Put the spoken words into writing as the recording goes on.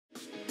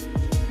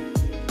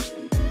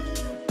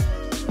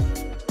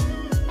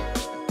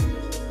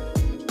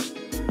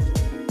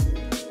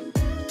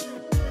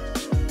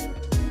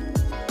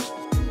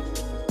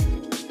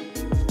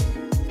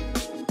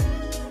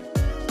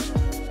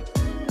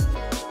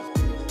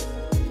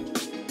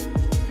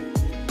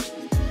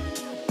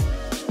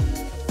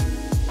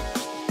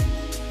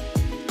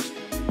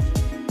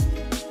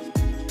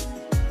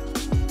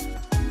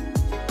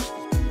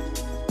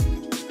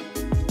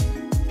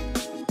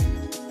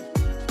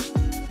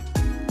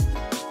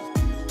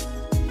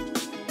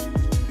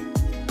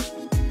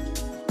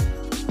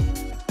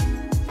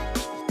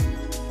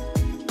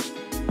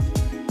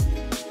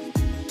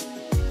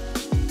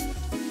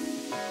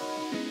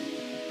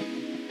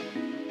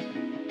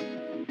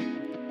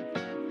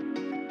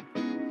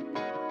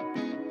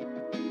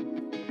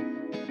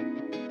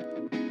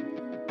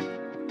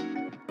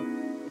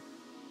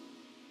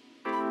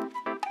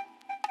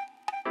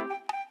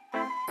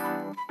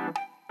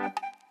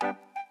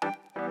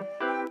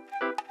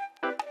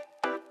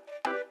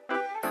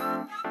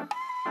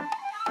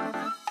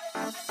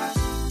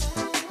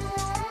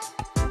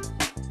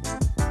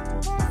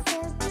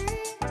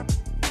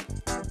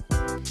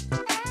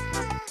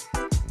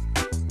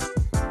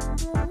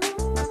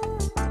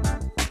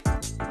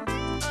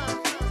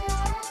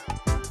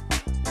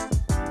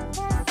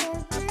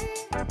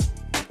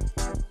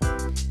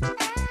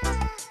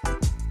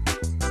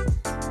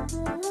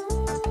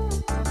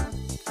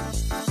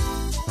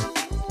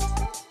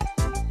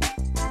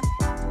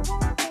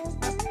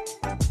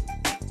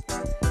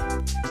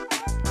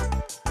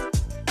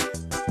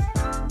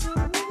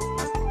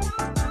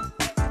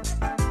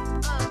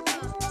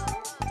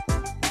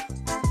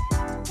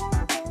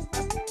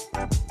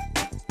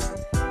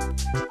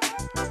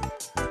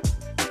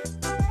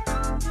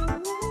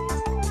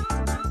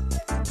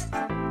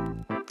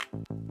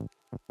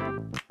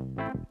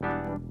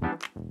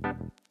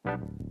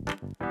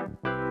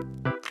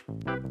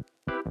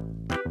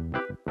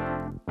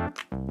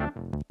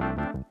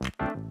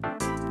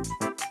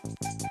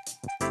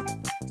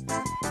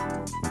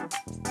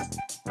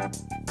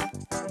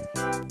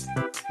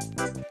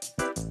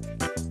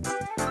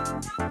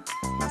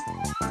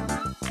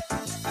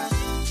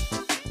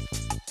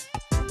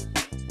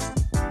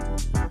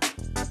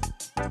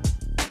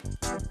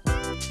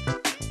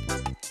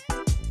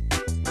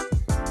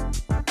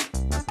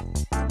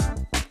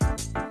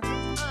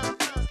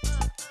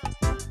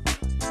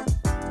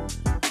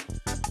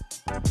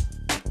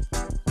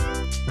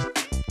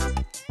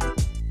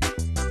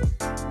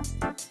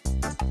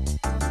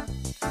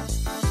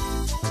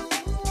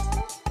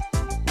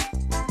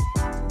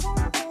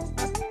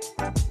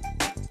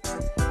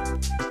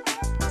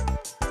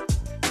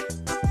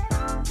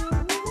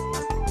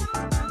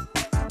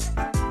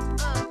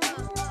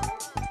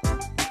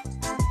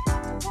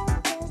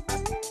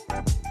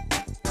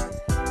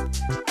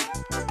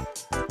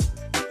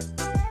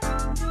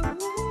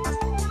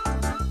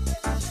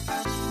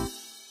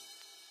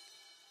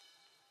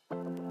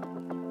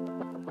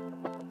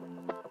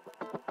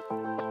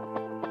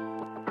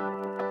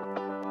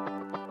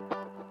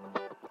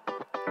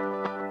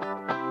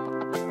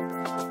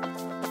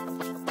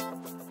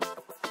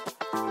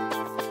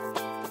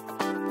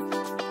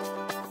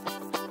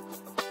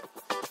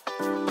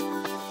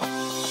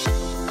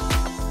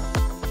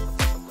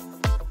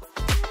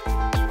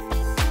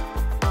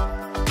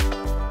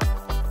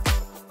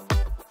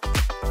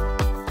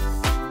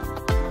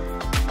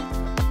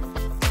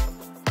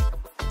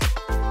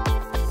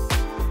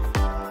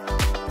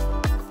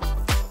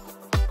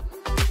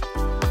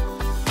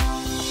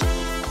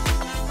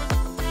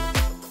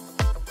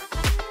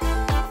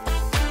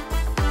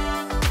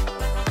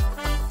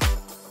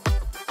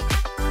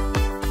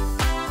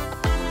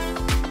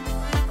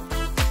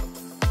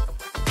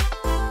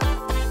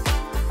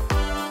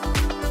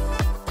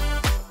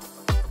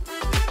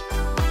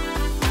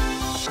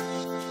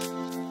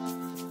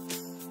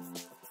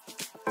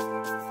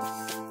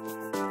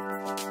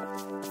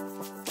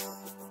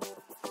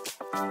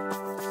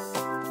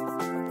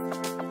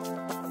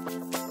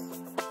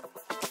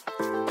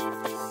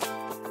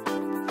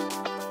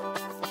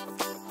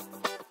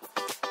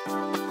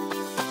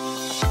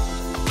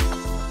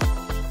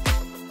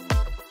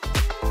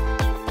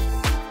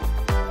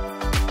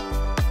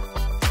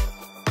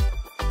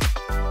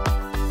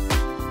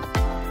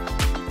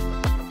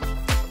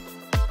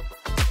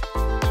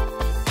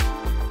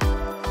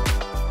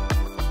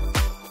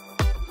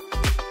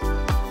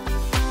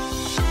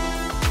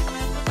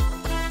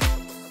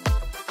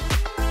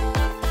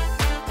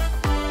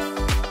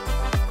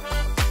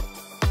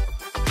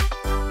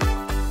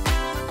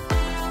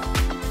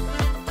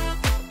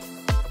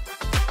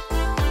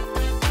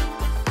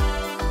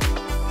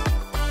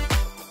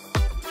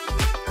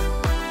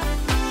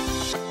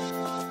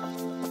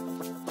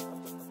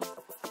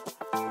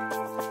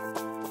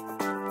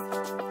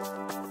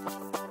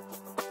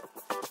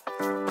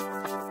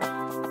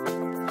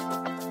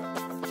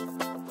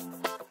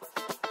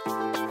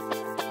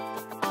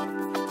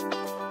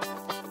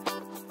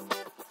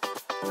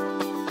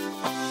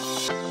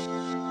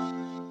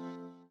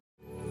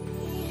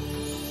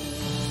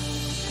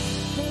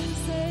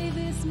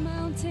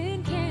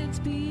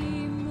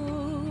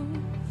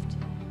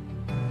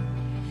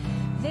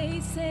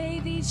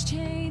say these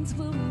chains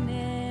will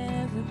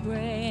never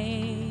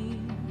break,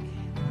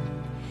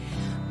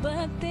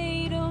 but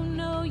they don't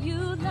know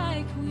you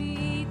like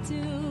we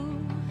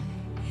do.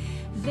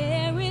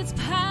 There is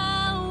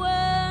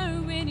power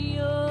in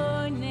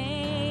your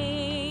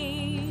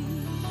name.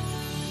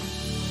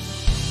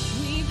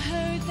 We've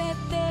heard that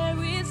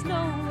there is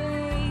no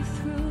way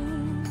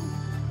through.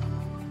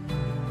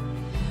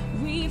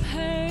 We've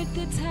heard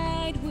the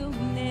tide will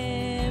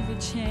never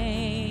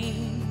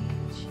change.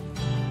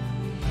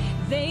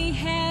 They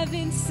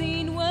haven't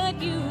seen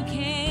what you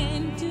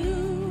can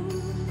do.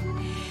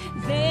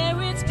 There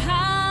is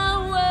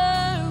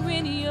power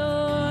in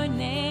your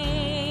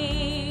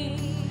name.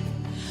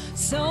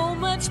 So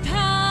much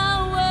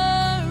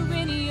power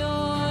in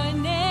your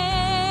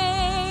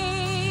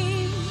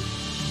name.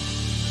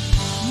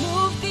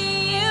 Move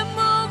the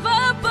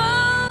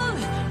immovable,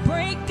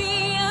 break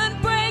the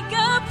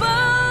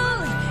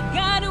unbreakable.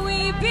 God,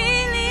 we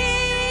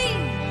believe.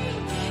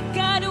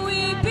 God, we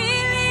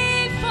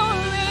believe for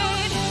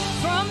it.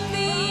 From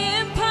the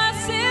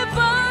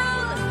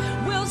impossible,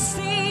 we'll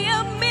see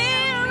a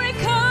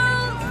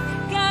miracle.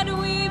 God,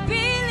 we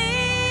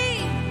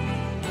believe.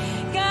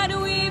 God,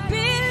 we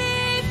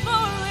believe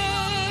for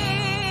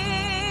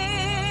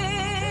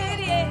it.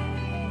 Yeah.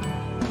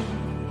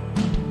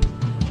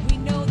 We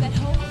know that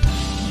hope.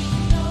 We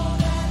know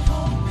that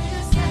hope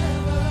is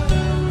never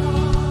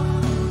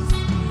lost.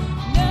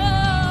 No,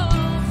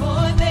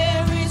 for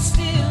there is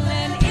still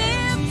an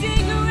empty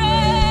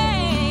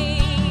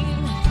grave.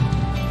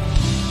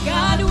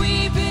 God, we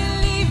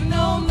believe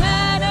no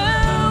matter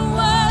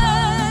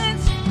what,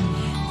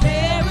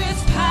 there is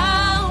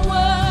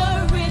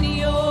power in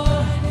your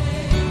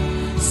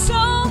name. So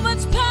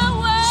much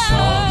power.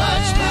 So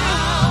much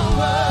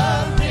power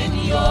in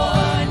your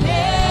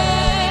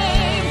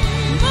name.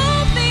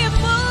 Move the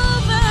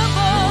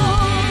immovable.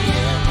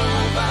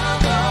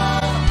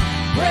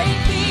 Break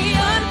the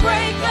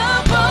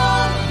unbreakable.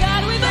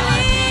 God, we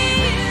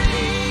believe.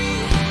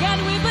 God,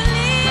 we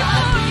believe for it.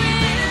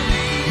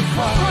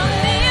 From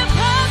the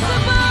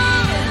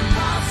impossible,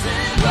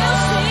 we'll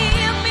see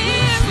a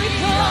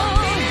miracle.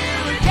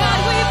 God,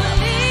 we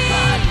believe.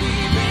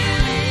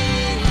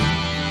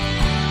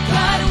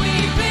 God, we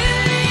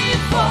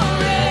believe for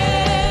it.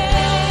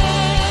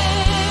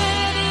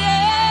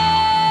 Yeah.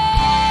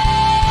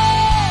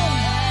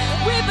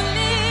 We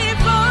believe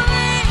for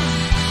it.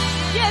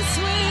 Yes,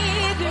 we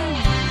do.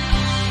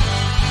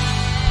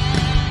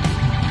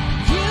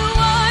 You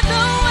are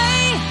the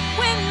way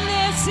when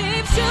there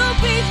seems to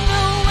be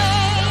no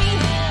way.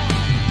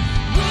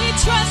 We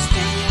trust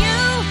in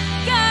you,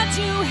 God.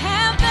 You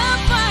have the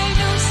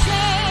final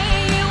say.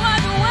 You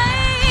are the way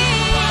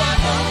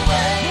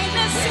when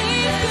there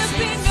seems to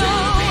be no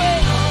way.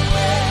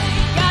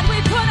 God, we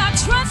put our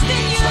trust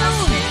in you.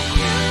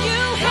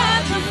 You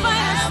have the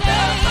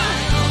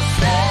final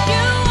say.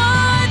 You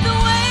are the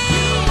way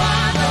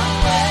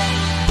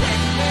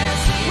when there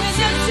seems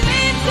to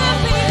be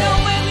no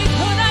way. We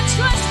put our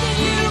trust in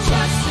you.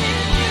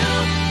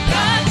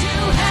 God, you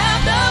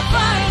have the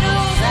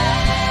final say.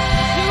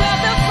 You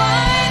have the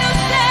final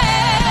say.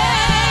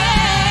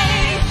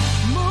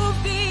 Move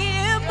the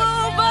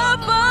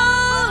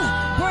immovable,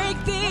 break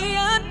the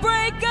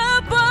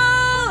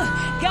unbreakable.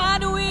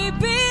 God, we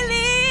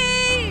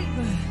believe.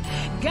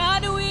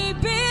 God, we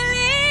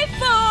believe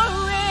for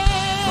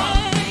it. From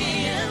the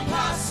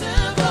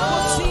impossible,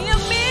 we'll see a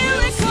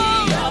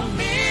miracle.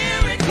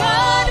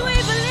 God, we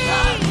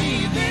believe.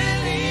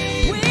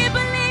 We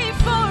believe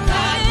for it.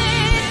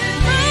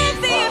 Move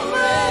the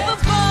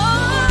immovable.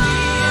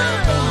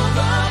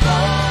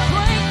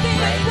 Break the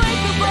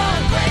unbreakable.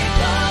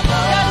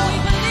 God, we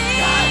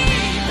believe.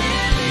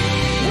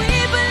 We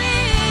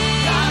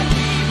believe.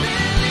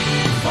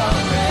 From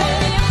the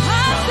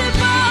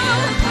impossible,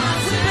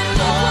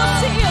 we'll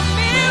see a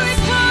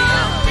miracle.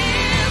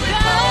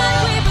 God,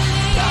 we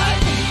believe.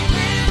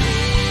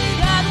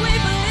 God, we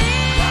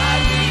believe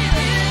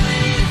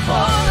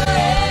for it.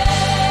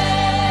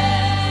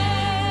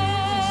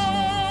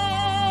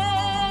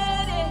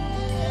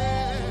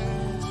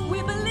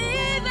 We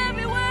believe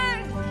every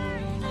word,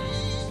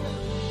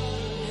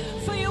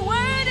 for your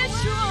word is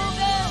true,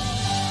 God.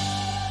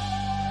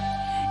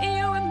 And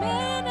you're a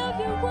man of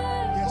your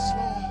word. Yes,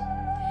 Lord.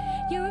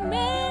 You're a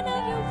man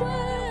of your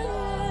word.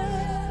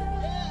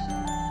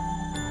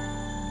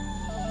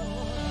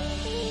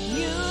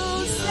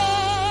 You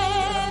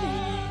said,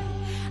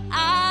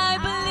 I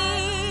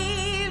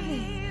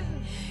believe.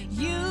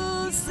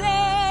 You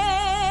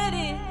said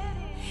it.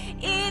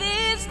 It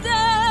is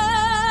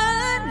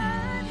done.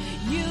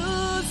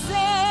 You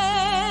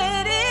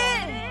said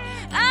it.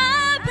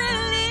 I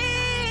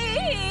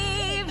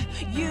believe.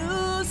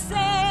 You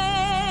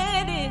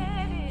said it.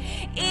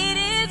 It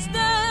is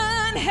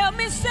done. Help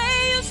me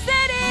say you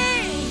said it.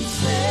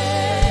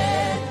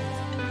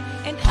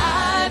 And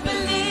I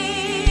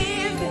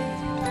believe.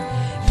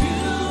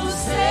 You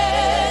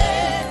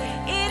said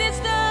it is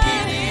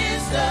done.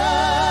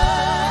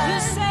 You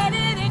said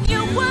it in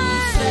your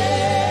word.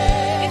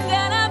 And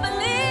that I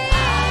believe.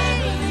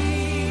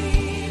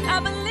 I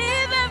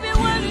believe every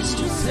word is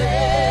true.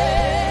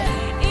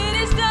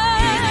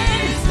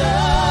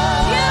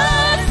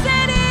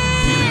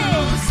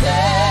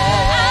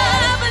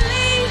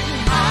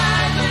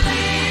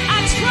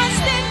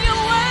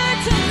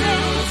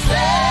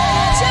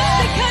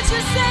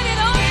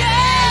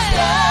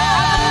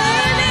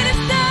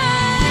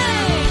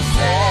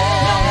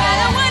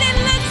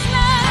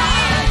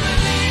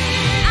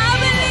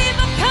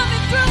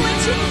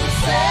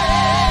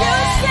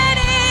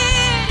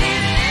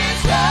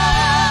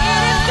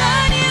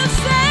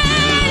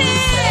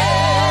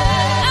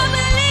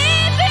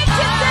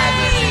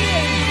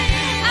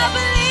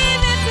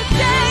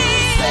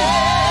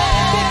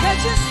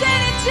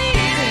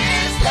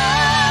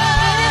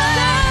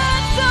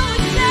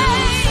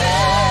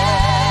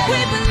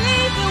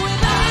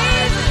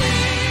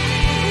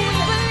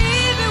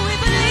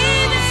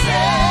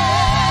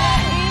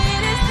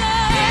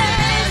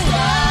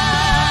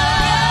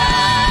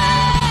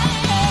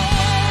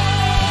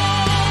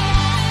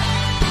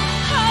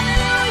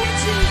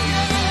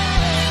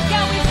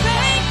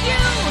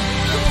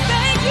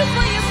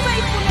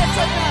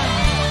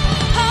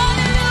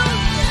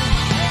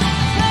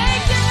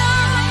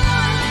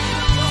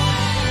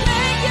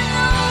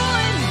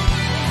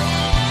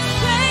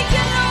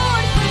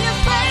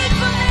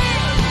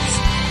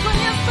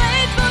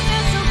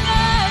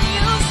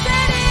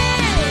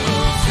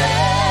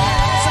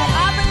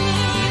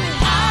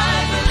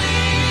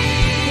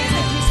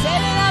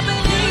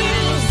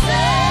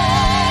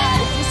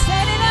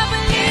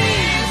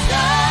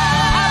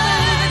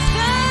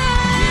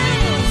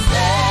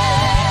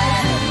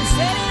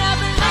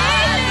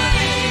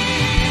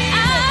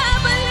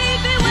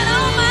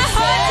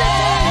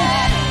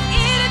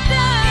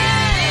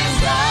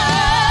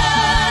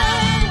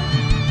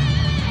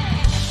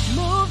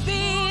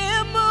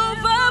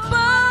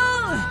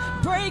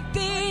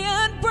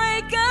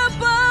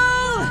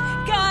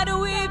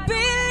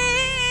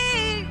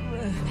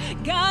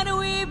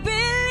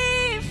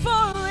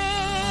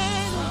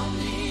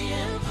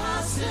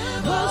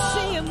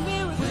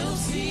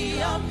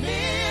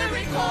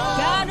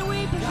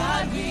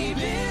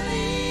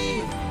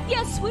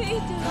 we do.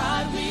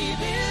 God, we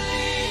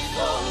believe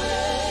for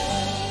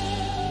it.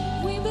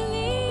 We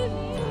believe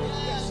it.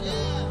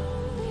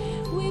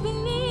 We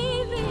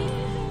believe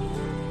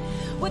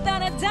it.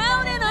 Without a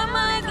doubt in our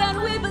mind, God,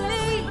 we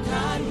believe.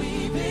 God,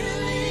 we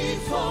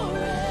believe for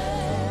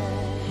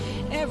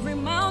it. Every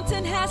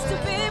mountain has to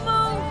be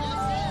moved.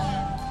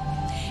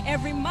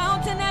 Every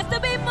mountain has to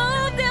be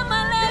moved in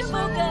my life,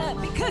 oh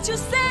God, because you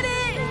said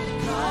it.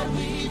 God,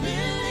 we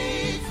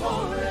believe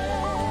for it.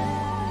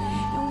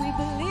 And we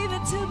believe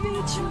it to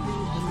be true.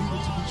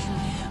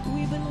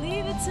 We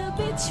believe it to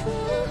be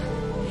true.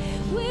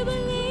 We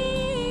believe.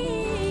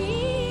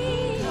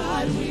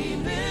 God, we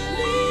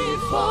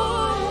believe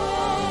for it.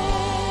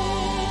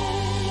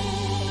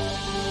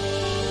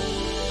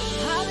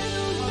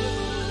 Hallelujah.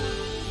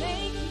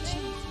 Thank you,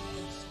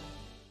 Jesus.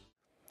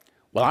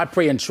 Well, I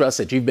pray and trust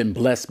that you've been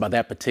blessed by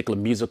that particular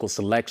musical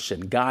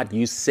selection. God,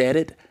 you said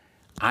it.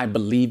 I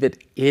believe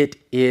it. It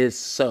is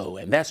so.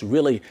 And that's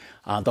really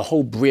the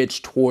whole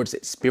bridge towards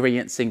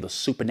experiencing the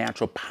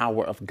supernatural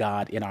power of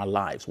God in our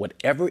lives.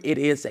 Whatever it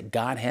is that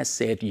God has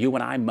said, you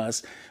and I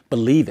must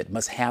believe it,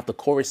 must have the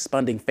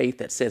corresponding faith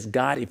that says,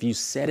 God, if you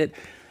said it,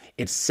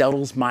 it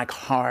settles my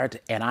heart,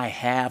 and I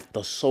have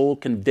the sole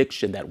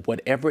conviction that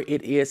whatever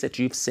it is that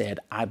you've said,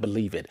 I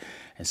believe it.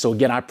 And so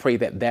again, I pray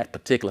that that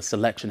particular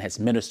selection has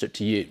ministered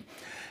to you.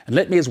 And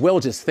let me as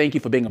well just thank you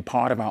for being a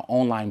part of our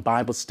online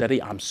Bible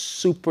study. I'm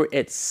super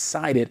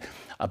excited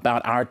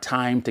about our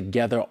time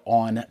together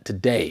on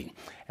today,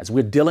 as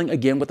we're dealing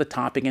again with the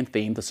topic and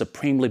theme, the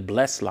supremely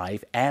blessed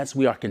life, as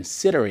we are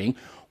considering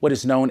what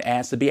is known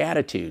as the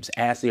Beatitudes,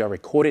 as they are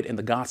recorded in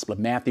the Gospel of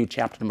Matthew,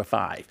 chapter number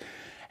 5.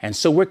 And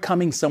so we're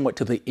coming somewhat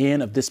to the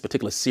end of this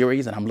particular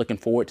series, and I'm looking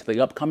forward to the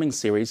upcoming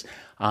series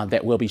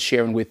that we'll be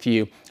sharing with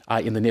you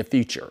in the near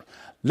future.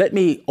 Let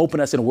me open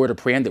us in a word of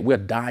prayer, and that we'll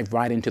dive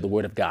right into the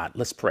Word of God.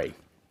 Let's pray.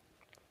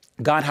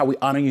 God, how we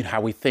honor you, how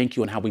we thank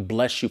you, and how we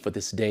bless you for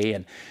this day.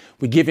 And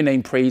we give your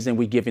name praise and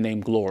we give your name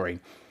glory.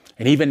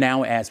 And even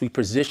now, as we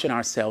position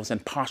ourselves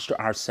and posture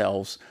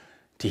ourselves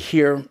to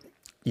hear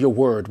your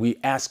word, we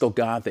ask, oh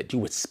God, that you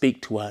would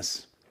speak to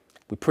us.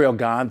 We pray, oh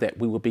God, that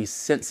we will be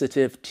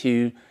sensitive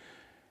to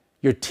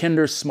your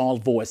tender, small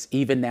voice,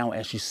 even now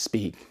as you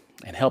speak.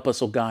 And help us,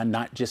 oh God,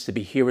 not just to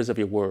be hearers of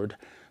your word,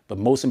 but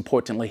most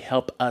importantly,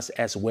 help us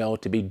as well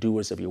to be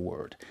doers of your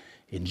word.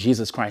 In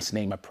Jesus Christ's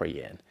name I pray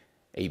in.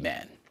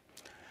 Amen.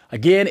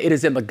 Again, it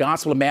is in the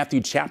Gospel of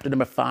Matthew, chapter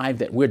number 5,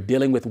 that we're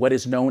dealing with what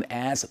is known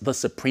as the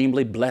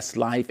supremely blessed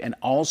life. And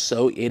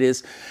also it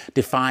is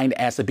defined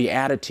as the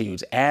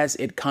Beatitudes, as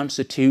it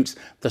constitutes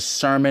the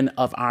sermon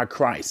of our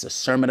Christ, the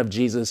sermon of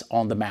Jesus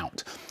on the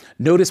Mount.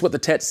 Notice what the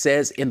text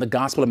says in the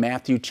Gospel of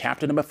Matthew,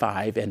 chapter number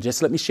 5. And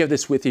just let me share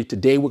this with you.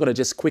 Today, we're going to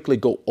just quickly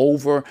go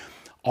over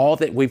all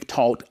that we've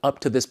taught up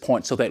to this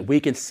point so that we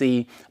can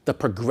see the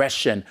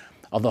progression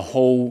of the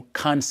whole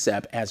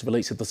concept as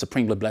relates to the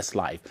supremely blessed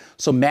life.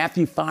 So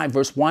Matthew 5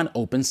 verse 1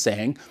 opens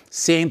saying,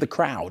 seeing the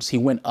crowds, he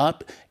went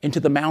up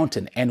into the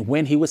mountain, and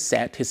when he was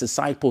set, his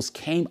disciples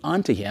came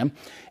unto him,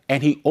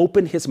 and he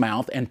opened his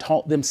mouth and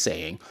taught them,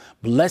 saying,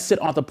 Blessed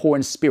are the poor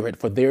in spirit,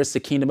 for theirs is the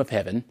kingdom of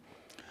heaven.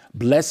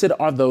 Blessed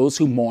are those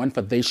who mourn,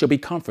 for they shall be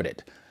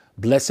comforted.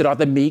 Blessed are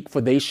the meek,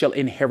 for they shall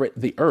inherit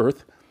the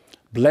earth.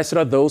 Blessed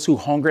are those who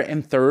hunger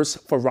and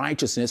thirst for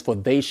righteousness, for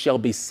they shall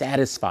be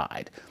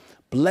satisfied.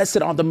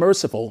 Blessed are the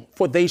merciful,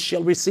 for they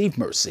shall receive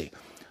mercy.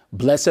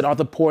 Blessed are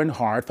the poor in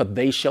heart, for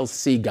they shall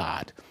see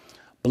God.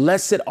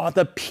 Blessed are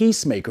the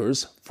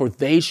peacemakers, for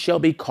they shall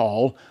be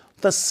called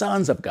the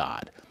sons of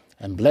God.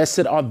 And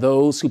blessed are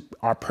those who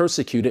are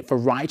persecuted for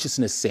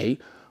righteousness'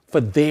 sake,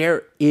 for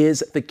there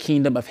is the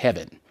kingdom of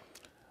heaven.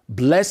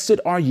 Blessed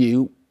are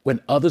you when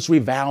others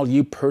revile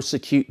you,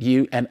 persecute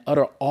you, and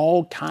utter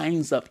all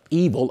kinds of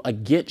evil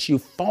against you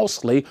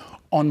falsely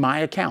on my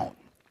account.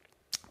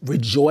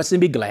 Rejoice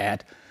and be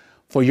glad,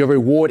 for your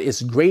reward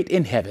is great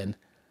in heaven,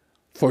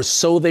 for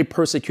so they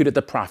persecuted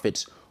the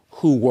prophets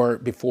who were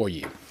before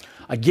you.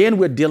 Again,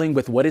 we're dealing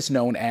with what is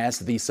known as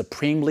the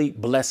supremely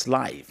blessed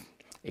life.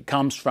 It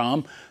comes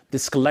from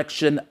this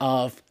collection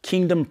of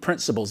kingdom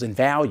principles and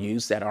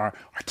values that are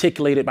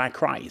articulated by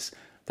Christ,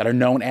 that are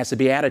known as the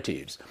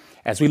Beatitudes.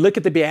 As we look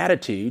at the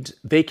Beatitudes,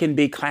 they can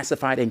be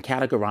classified and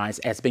categorized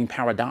as being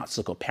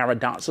paradoxical.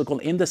 Paradoxical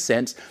in the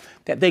sense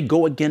that they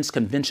go against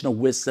conventional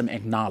wisdom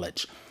and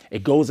knowledge.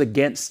 It goes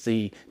against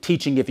the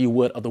teaching, if you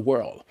would, of the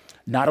world.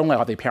 Not only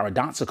are they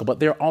paradoxical, but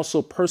they're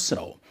also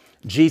personal.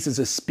 Jesus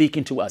is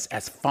speaking to us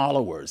as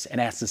followers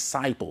and as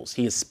disciples.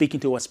 He is speaking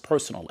to us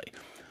personally.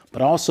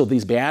 But also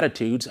these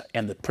Beatitudes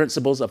and the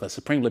principles of a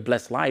supremely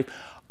blessed life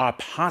are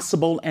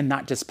possible, and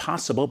not just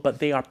possible, but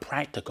they are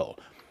practical.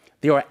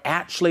 They are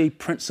actually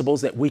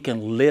principles that we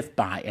can live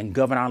by and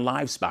govern our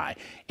lives by.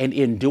 And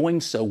in doing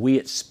so, we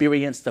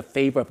experience the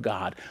favor of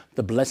God,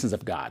 the blessings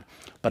of God.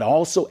 But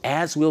also,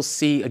 as we'll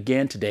see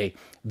again today,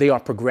 they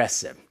are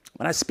progressive.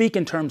 When I speak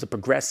in terms of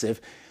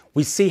progressive,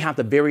 we see how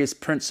the various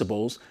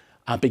principles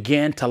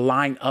begin to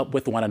line up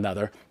with one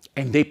another,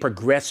 and they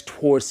progress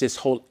towards this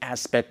whole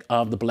aspect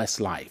of the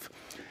blessed life.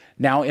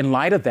 Now, in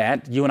light of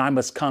that, you and I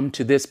must come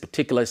to this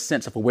particular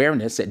sense of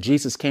awareness that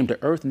Jesus came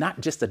to earth not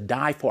just to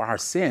die for our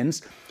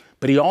sins,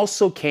 but he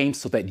also came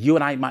so that you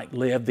and I might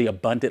live the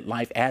abundant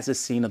life as is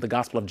seen in the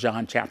Gospel of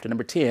John, chapter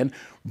number 10,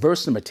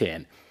 verse number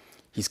 10.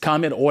 He's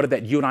come in order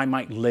that you and I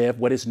might live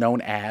what is known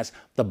as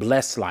the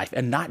blessed life,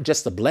 and not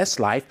just the blessed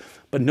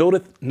life, but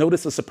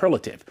notice the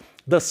superlative,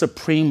 the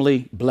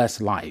supremely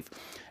blessed life.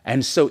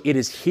 And so it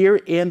is here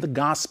in the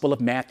Gospel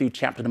of Matthew,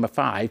 chapter number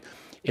 5,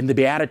 in the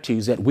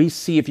Beatitudes, that we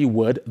see, if you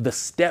would, the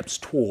steps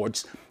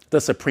towards the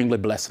supremely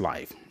blessed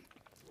life.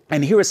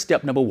 And here is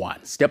step number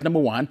one. Step number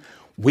one,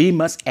 we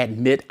must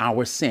admit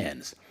our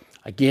sins.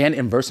 Again,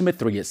 in verse number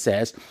 3, it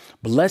says,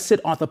 "Blessed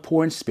are the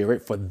poor in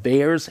spirit, for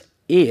theirs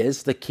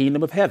is the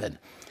kingdom of heaven."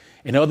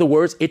 In other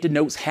words, it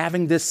denotes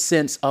having this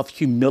sense of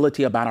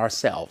humility about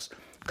ourselves,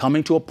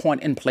 coming to a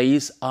point in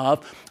place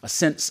of a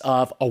sense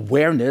of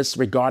awareness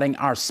regarding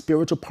our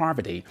spiritual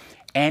poverty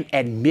and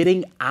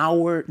admitting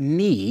our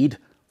need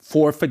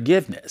for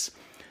forgiveness.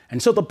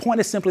 And so the point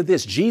is simply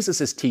this: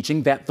 Jesus is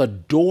teaching that the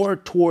door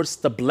towards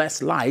the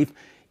blessed life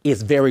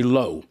is very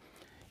low.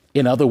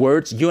 In other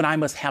words, you and I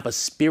must have a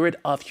spirit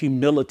of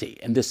humility.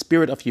 And this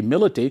spirit of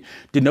humility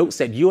denotes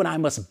that you and I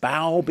must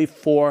bow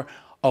before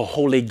a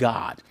holy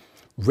God,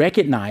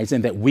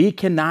 recognizing that we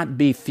cannot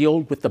be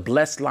filled with the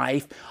blessed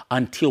life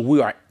until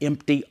we are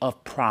empty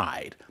of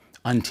pride,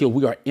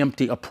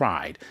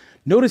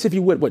 Notice, if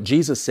you would, what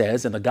Jesus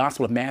says in the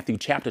Gospel of Matthew,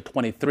 chapter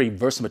 23,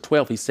 verse number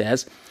 12. He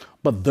says,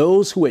 "But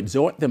those who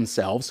exhort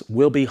themselves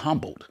will be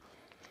humbled,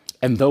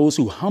 and those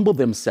who humble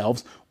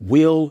themselves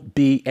will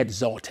be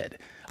exalted."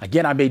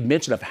 Again, I made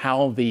mention of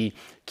how the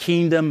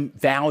kingdom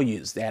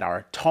values that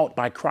are taught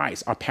by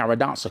Christ are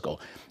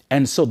paradoxical.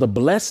 And so the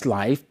blessed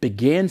life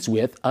begins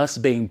with us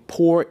being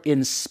poor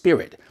in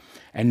spirit.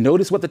 And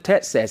notice what the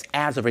text says: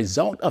 as a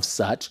result of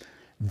such,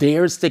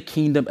 there's the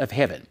kingdom of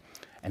heaven.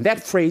 And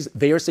that phrase,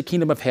 "there's the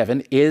kingdom of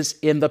heaven," is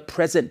in the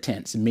present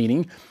tense,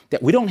 meaning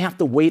that we don't have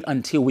to wait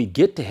until we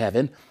get to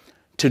heaven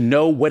to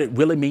know what it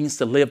really means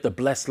to live the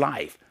blessed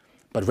life,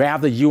 but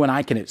rather you and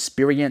I can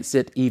experience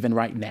it even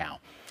right now.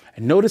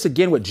 And notice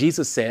again what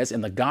Jesus says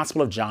in the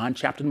Gospel of John,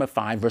 chapter number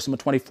 5, verse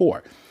number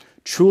 24.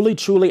 "Truly,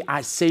 truly,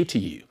 I say to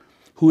you,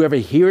 whoever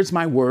hears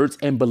my words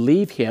and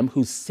believes him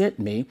who sent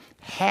me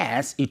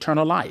has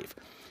eternal life.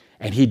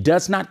 And he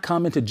does not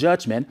come into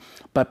judgment,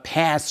 but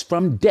pass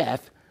from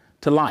death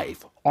to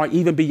life." Or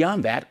even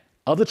beyond that,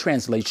 other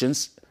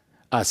translations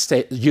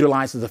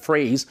utilizes the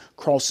phrase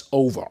 "cross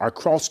over" or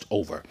 "crossed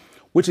over,"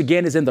 which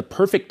again is in the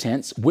perfect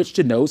tense, which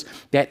denotes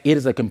that it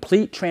is a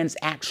complete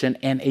transaction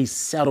and a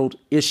settled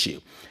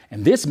issue.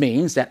 And this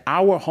means that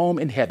our home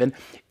in heaven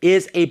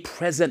is a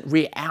present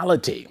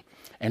reality.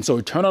 And so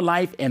eternal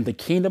life and the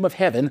kingdom of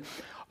heaven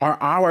are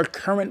our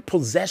current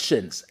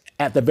possessions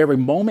at the very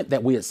moment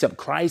that we accept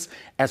Christ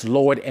as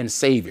Lord and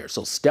Savior.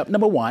 So step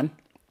number one,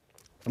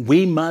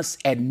 we must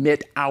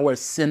admit our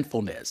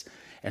sinfulness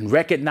and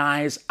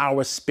recognize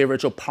our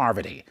spiritual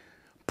poverty,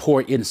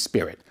 poor in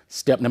spirit.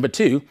 Step number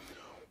two,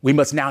 we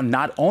must now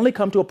not only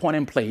come to a point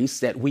in place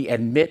that we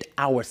admit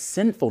our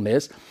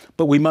sinfulness,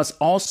 but we must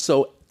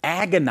also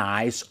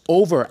agonize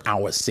over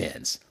our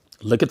sins.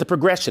 Look at the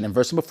progression in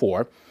verse number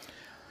 4.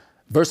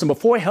 Verse number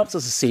 4 helps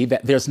us to see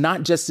that there's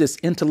not just this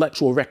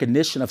intellectual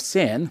recognition of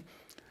sin,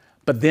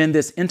 but then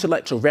this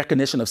intellectual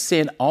recognition of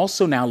sin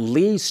also now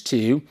leads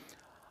to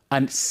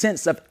a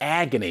sense of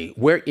agony,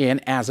 wherein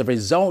as a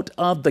result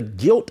of the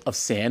guilt of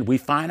sin, we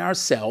find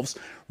ourselves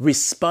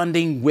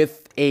responding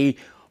with a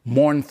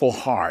mournful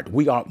heart.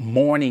 We are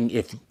mourning,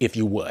 if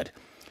you would.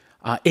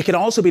 It can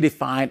also be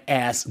defined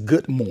as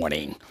good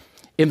mourning,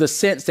 in the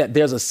sense that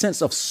there's a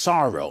sense of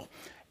sorrow.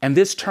 And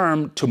this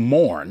term "to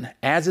mourn,"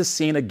 as is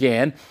seen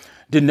again,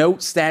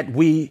 denotes that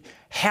we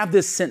have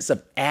this sense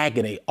of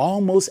agony,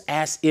 almost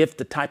as if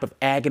the type of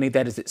agony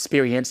that is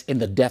experienced in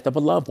the death of a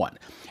loved one.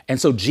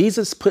 And so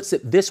Jesus puts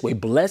it this way: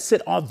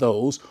 "Blessed are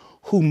those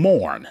who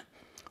mourn,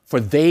 for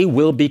they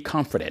will be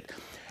comforted."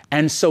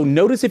 And so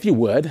notice, if you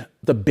would,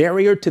 the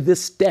barrier to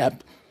this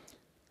step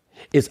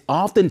is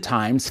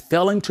oftentimes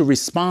failing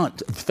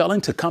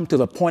to come to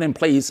the point in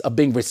place of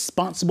being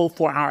responsible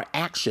for our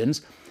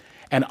actions.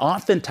 And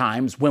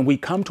oftentimes when we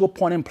come to a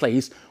point in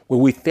place where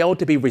we fail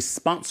to be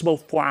responsible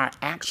for our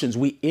actions,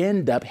 we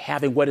end up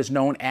having what is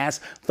known as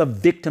the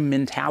victim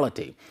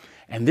mentality.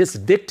 And this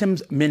victim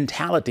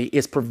mentality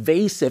is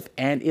pervasive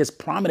and is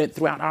prominent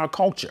throughout our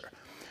culture.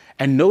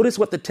 And notice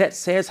what the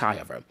text says,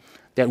 however,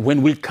 that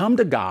when we come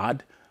to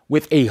God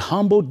with a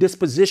humble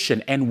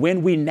disposition, and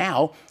when we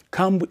now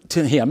come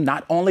to him,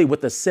 not only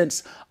with a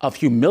sense of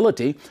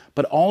humility,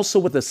 but also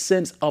with a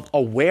sense of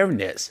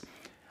awareness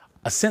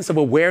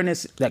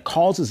that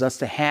causes us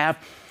to have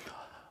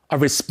a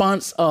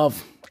response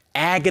of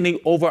agony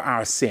over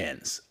our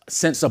sins, a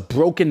sense of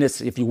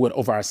brokenness, if you would,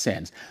 over our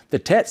sins. The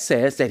text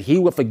says that he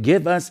will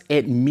forgive us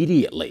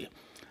immediately.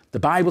 The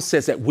Bible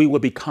says that we will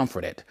be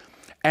comforted.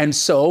 And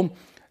so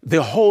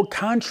the whole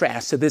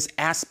contrast to this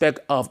aspect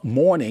of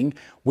mourning,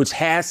 which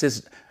has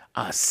this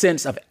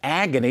sense of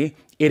agony,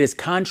 it is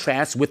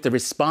contrast with the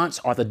response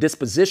or the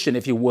disposition,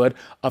 if you would,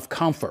 of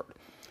comfort.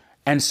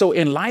 And so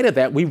in light of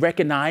that, we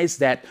recognize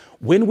that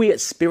when we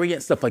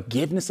experience the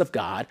forgiveness of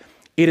God,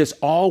 it is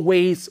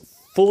always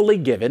fully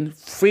given,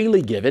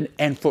 freely given,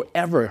 and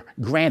forever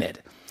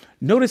granted.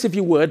 Notice, if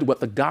you would, what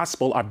the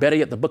gospel, or better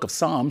yet, the book of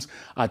Psalms,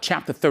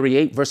 chapter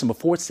 38, verse number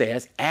 4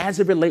 says, as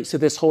it relates to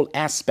this whole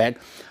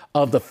aspect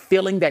of the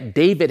feeling that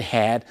David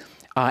had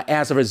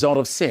as a result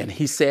of sin.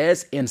 He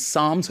says in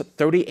Psalms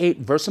 38,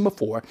 verse number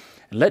 4,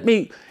 let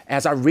me,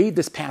 as I read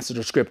this passage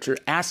of scripture,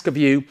 ask of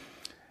you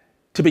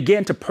to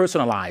begin to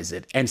personalize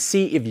it and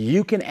see if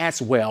you can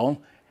as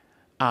well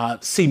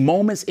see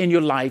moments in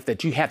your life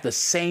that you have the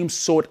same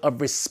sort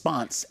of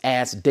response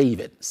as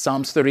David.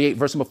 Psalms 38,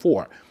 verse number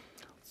 4.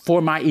 For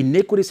my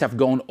iniquities have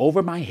gone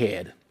over my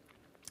head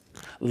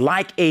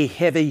like a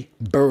heavy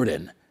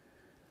burden.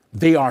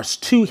 They are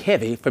too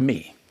heavy for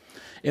me.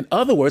 In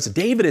other words,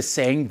 David is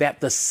saying that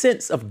the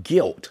sense of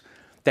guilt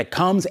that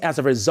comes as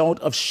a result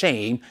of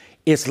shame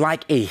is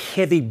like a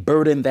heavy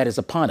burden that is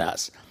upon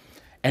us.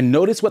 And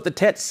notice what the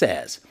text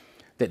says,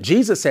 that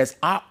Jesus says,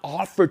 I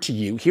offer to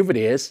you, here it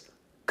is,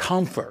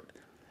 comfort.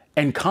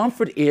 And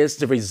comfort is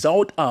the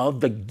result of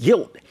the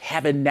guilt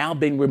having now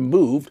been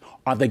removed,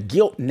 or the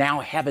guilt now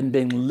having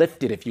been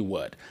lifted, if you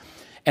would.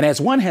 And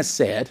as one has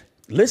said,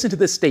 listen to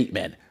this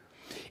statement,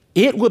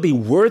 it would be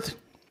worth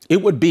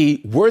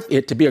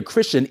it to be a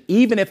Christian,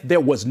 even if there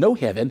was no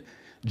heaven,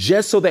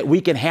 just so that we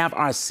can have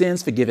our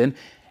sins forgiven,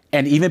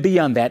 and even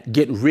beyond that,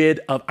 get rid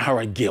of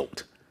our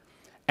guilt.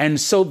 And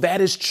so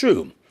that is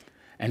true.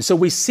 And so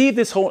we see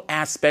this whole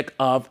aspect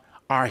of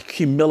our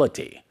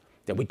humility,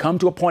 that we come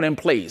to a point in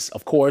place,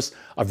 of course,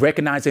 of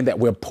recognizing that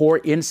we're poor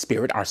in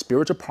spirit, our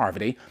spiritual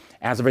poverty.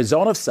 As a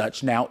result of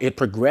such, now it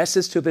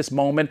progresses to this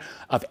moment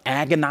of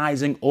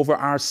agonizing over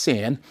our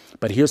sin.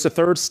 But here's the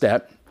third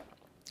step.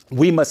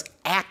 We must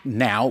act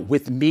now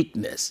with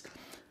meekness.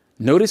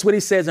 Notice what he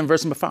says in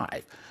verse number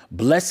 5.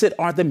 Blessed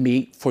are the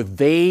meek, for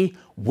they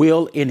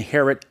will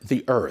inherit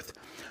the earth.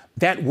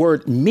 That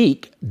word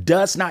meek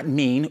does not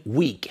mean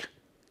weak.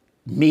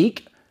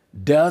 Meek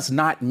does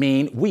not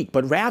mean weak,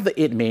 but rather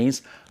it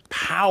means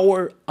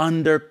power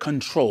under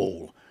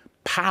control.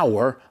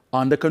 Power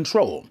under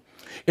control.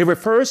 It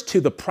refers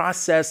to the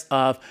process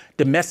of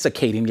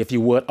domesticating, if you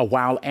would, a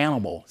wild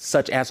animal,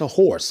 such as a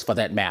horse for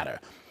that matter.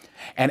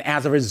 And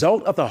as a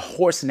result of the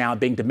horse now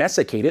being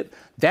domesticated,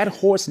 that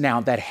horse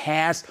now that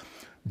has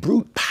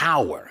brute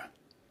power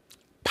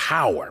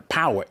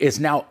is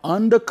now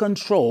under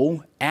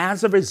control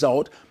as a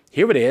result,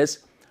 here it is,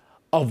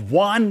 of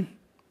one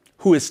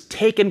who has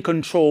taken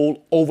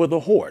control over the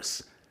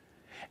horse.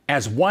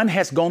 As one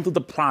has gone through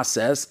the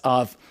process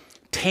of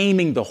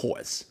taming the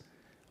horse,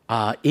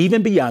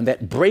 even beyond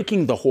that,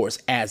 breaking the horse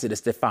as it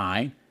is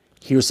defined,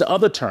 here's the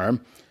other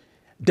term,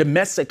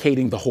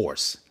 domesticating the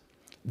horse.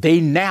 They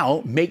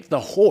now make the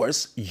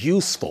horse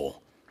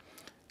useful.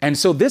 And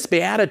so this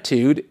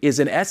beatitude is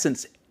in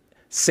essence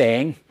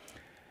saying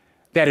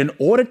that in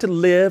order to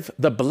live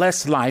the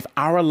blessed life,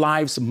 our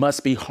lives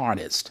must be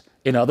harnessed.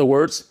 In other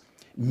words,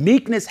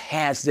 meekness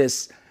has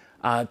this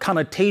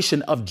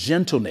connotation of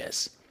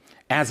gentleness.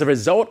 As a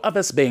result of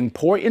us being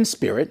poor in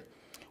spirit,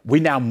 we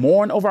now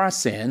mourn over our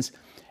sins.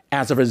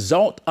 As a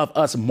result of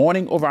us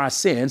mourning over our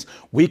sins,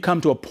 we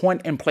come to a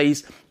point in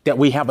place that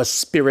we have a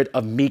spirit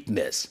of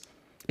meekness.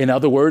 In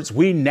other words,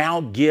 we now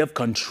give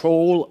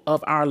control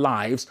of our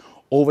lives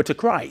over to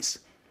Christ.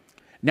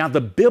 Now,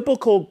 the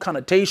biblical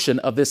connotation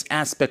of this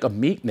aspect of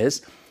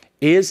meekness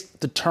is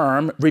the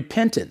term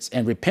repentance.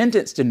 And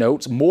repentance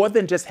denotes more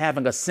than just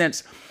having a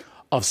sense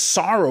of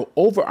sorrow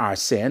over our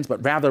sins,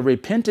 but rather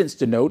repentance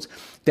denotes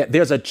that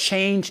there's a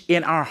change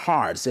in our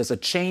hearts, there's a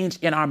change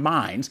in our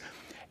minds.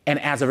 And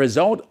as a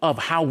result of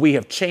how we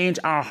have changed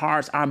our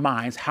hearts, our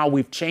minds, how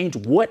we've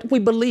changed what we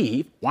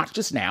believe, watch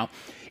this now,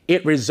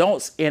 it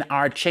results in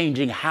our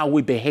changing how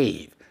we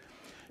behave,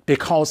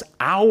 because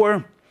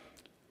our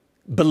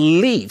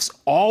beliefs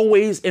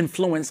always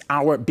influence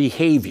our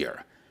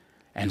behavior.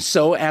 And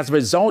so as a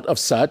result of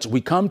such,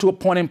 we come to a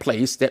point in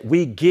place that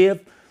we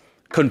give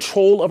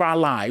control of our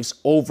lives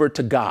over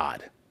to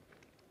God.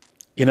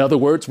 In other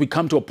words, we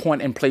come to a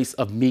point in place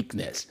of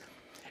meekness.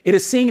 It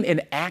is seen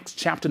in Acts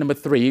chapter number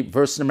 3,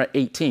 verse number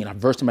 18, or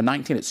verse number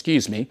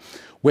 19,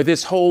 where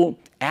this whole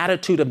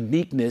attitude of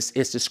meekness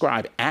is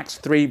described. Acts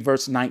 3,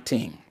 verse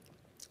 19.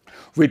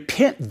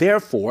 Repent,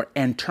 therefore,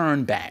 and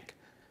turn back,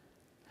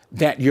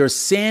 that your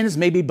sins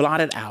may be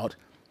blotted out,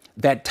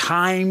 that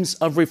times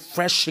of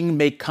refreshing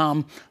may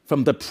come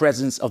from the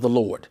presence of the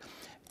Lord.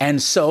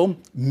 And so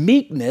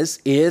meekness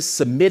is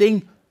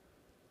submitting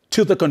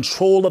to the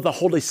control of the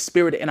Holy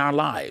Spirit in our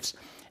lives.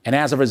 And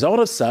as a result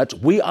of such,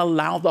 we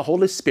allow the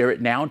Holy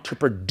Spirit now to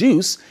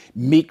produce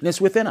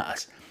meekness within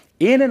us.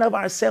 In and of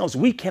ourselves,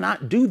 we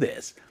cannot do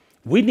this.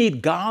 We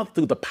need God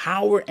through the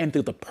power and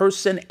through the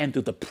person and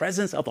through the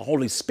presence of the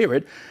Holy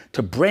Spirit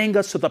to bring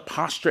us to the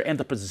posture and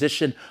the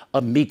position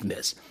of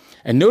meekness.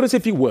 And notice,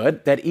 if you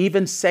would, that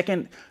even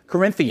 2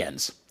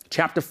 Corinthians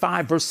chapter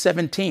 5, verse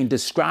 17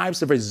 describes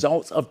the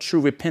results of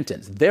true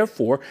repentance.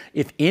 Therefore,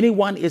 if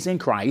anyone is in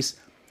Christ,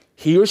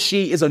 he or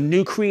she is a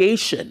new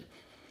creation.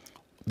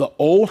 The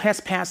old has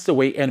passed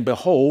away, and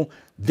behold,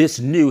 this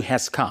new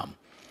has come.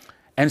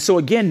 And so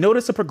again,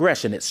 notice the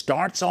progression. It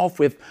starts off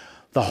with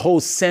the whole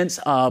sense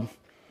of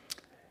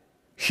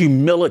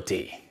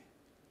humility,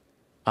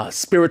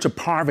 spiritual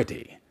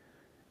poverty.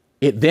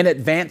 It then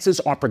advances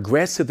or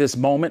progresses to this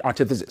moment or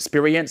to this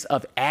experience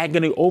of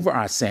agony over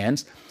our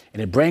sins.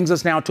 And it brings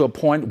us now to a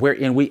point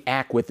wherein we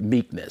act with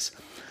meekness.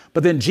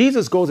 But then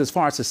Jesus goes as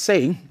far as to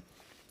say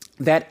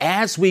that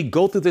as we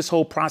go through this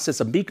whole process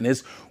of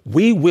meekness,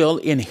 we will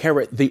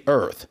inherit the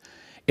earth.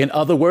 In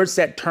other words,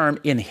 that term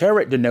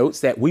inherit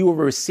denotes that we will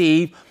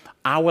receive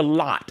our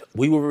lot.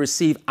 We will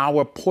receive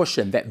our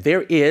portion, that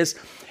there is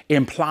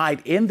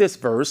implied in this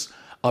verse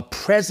a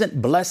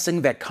present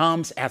blessing that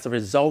comes as a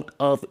result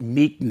of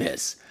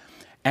meekness.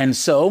 And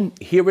so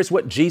here is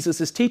what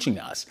Jesus is teaching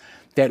us,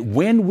 that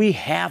when we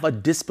have a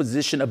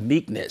disposition of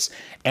meekness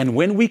and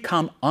when we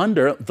come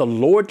under the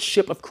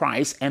lordship of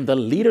Christ and the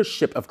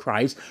leadership of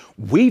Christ,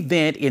 we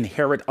then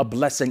inherit a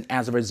blessing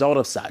as a result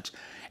of such.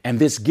 And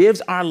this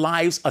gives our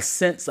lives a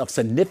sense of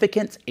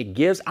significance. It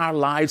gives our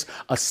lives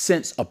a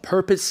sense of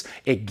purpose.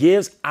 It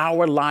gives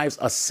our lives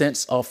a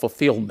sense of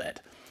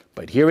fulfillment.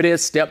 But here it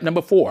is, step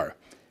number 4.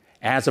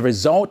 As a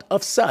result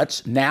of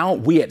such, now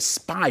we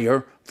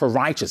aspire for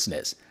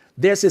righteousness.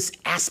 There's this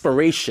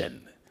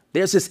aspiration.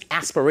 There's this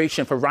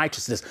aspiration for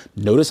righteousness.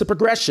 Notice the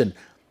progression.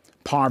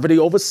 Poverty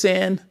over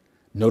sin.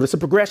 Notice the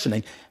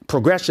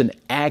progression.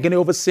 Agony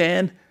over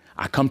sin.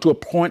 I come to a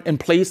point and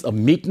place of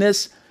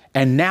meekness.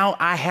 And now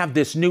I have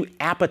this new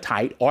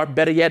appetite, or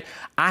better yet,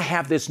 I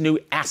have this new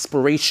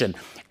aspiration.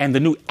 And the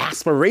new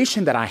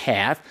aspiration that I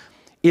have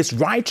is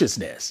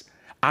righteousness.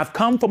 I've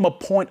come from a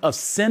point of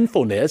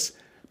sinfulness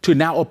to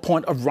now a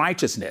point of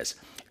righteousness.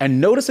 And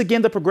notice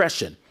again the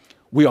progression.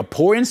 We are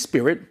poor in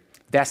spirit.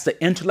 That's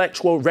the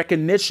intellectual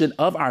recognition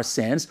of our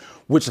sins,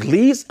 which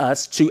leads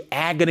us to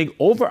agony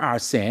over our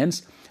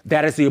sins.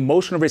 That is the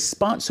emotional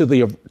response to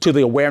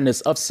the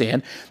awareness of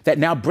sin that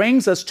now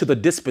brings us to the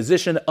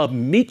disposition of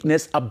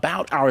meekness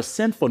about our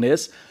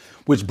sinfulness,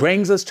 which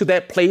brings us to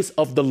that place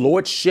of the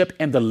lordship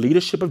and the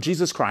leadership of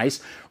Jesus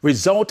Christ,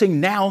 resulting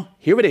now,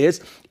 here it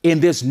is,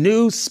 in this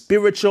new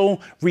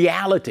spiritual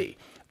reality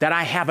that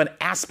I have an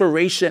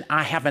aspiration,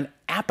 I have an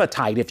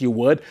appetite, if you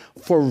would,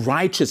 for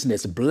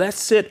righteousness.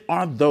 Blessed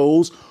are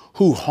those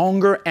who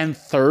hunger and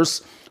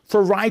thirst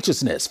for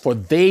righteousness, for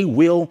they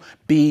will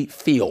be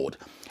filled.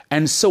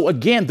 And so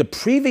again, the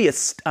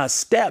previous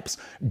steps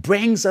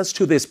brings us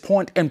to this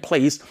point and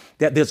place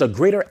that there's a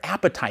greater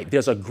appetite,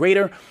 there's a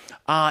greater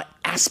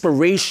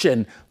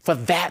aspiration for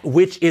that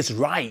which is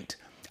right.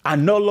 I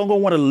no longer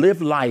want to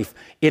live life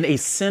in a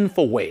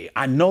sinful way.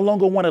 I no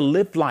longer want to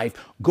live life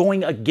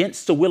going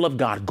against the will of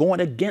God,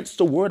 going against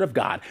the word of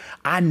God.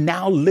 I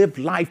now live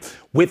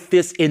life with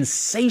this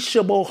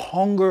insatiable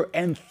hunger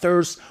and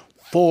thirst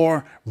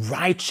for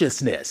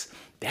righteousness.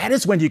 That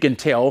is when you can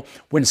tell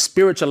when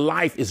spiritual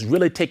life is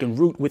really taking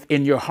root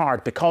within your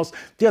heart, because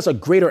there's a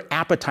greater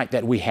appetite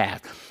that we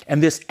have.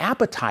 And this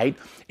appetite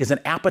is an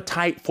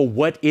appetite for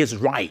what is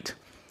right,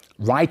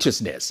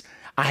 righteousness.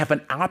 I have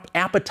an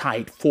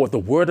appetite for the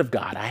word of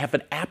God. I have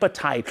an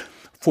appetite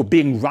for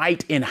being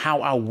right in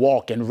how I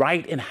walk and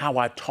right in how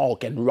I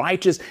talk and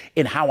righteous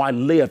in how I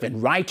live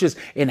and righteous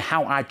in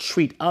how I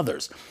treat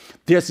others.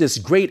 There's this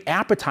great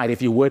appetite,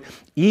 if you would,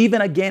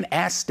 even again,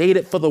 as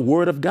stated, for the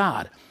word of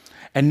God.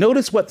 And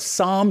notice what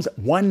Psalms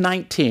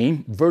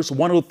 119 verse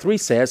 103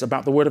 says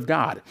about the word of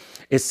God.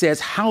 It says,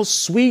 "How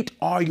sweet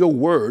are your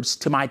words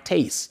to my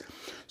taste,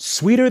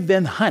 sweeter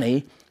than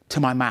honey to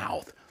my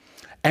mouth."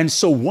 And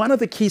so one of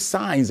the key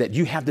signs that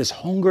you have this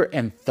hunger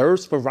and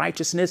thirst for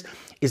righteousness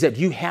is that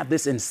you have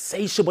this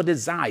insatiable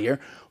desire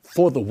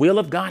for the will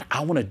of God.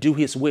 I want to do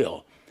his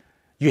will.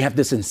 You have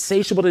this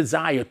insatiable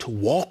desire to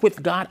walk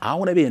with God. I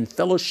want to be in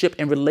fellowship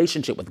and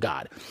relationship with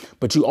God.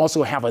 But you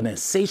also have an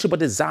insatiable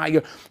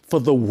desire for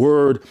the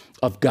word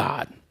of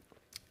God.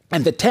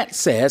 And the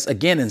text says,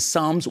 again, in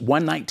Psalms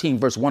 119,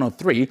 verse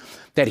 103,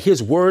 that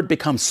his word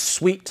becomes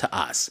sweet to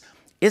us.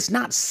 It's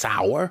not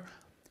sour.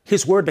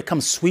 His word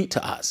becomes sweet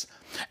to us.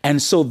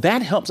 And so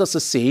that helps us to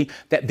see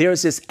that there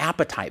is this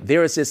appetite,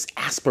 there is this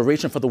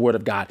aspiration for the word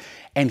of God.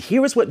 And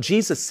here is what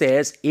Jesus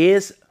says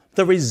is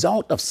the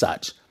result of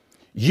such.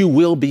 You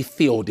will be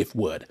filled, if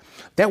would.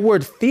 That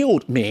word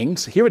filled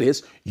means, here it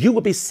is, you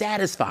will be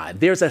satisfied.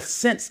 There's a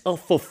sense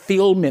of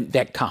fulfillment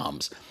that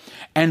comes.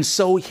 And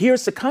so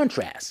here's the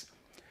contrast,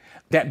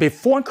 that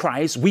before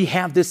Christ, we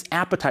have this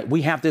appetite,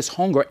 we have this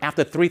hunger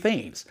after three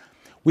things.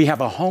 We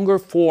have a hunger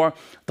for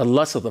the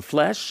lust of the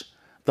flesh,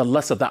 the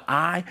lust of the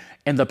eye,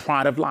 and the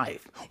pride of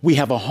life. We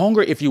have a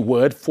hunger, if you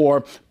would,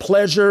 for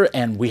pleasure,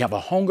 and we have a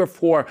hunger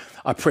for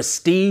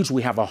prestige.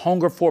 We have a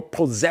hunger for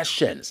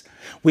possessions.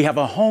 We have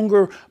a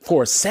hunger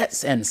for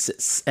sex and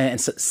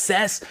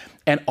success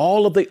and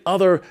all of the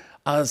other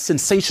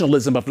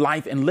sensationalism of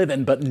life and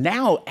living. But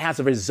now, as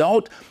a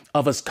result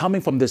of us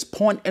coming from this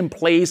point and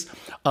place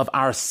of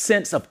our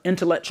sense of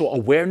intellectual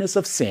awareness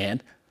of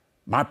sin,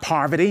 my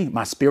poverty,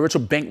 my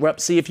spiritual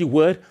bankruptcy, if you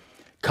would,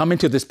 coming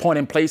to this point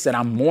in place that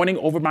I'm mourning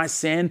over my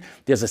sin.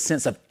 There's a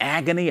sense of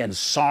agony and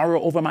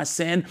sorrow over my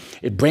sin.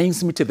 It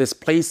brings me to this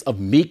place of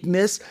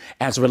meekness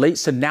as it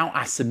relates to now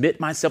I submit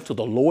myself to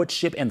the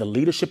lordship and the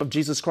leadership of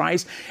Jesus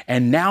Christ.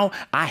 And now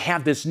I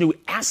have this new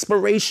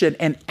aspiration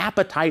and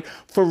appetite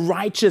for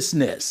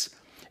righteousness.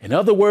 In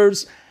other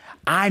words,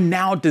 I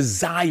now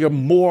desire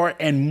more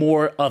and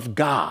more of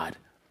God,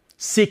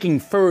 seeking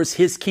first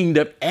his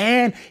kingdom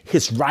and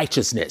his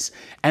righteousness.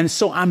 And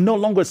so I'm no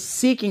longer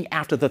seeking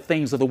after the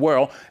things of the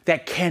world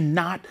that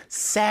cannot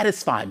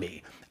satisfy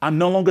me. I'm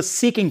no longer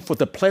seeking for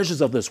the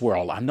pleasures of this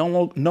world. I'm no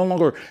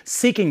longer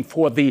seeking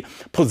for the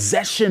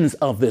possessions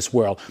of this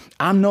world.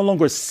 I'm no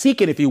longer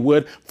seeking, if you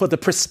would, for the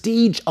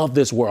prestige of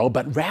this world,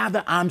 but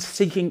rather I'm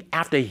seeking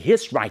after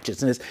his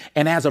righteousness.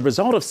 And as a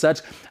result of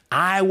such,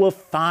 I will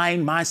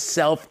find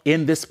myself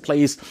in this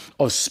place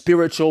of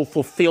spiritual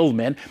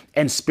fulfillment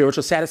and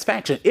spiritual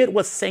satisfaction. It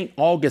was St.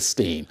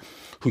 Augustine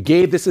who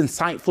gave this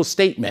insightful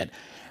statement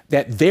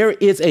that there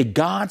is a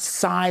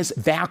God-sized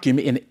vacuum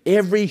in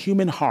every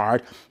human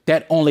heart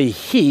that only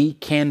he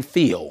can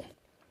fill.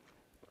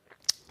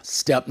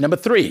 Step number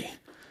 3,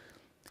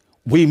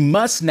 we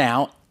must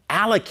now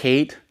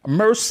allocate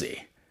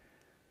mercy.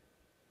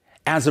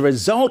 As a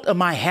result of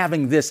my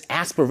having this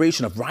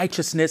aspiration of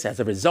righteousness,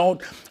 as a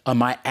result of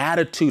my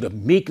attitude of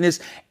meekness,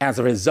 as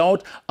a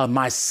result of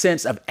my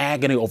sense of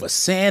agony over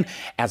sin,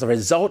 as a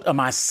result of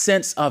my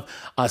sense of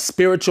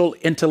spiritual,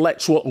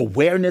 intellectual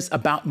awareness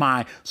about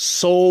my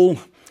soul,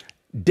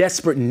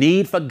 desperate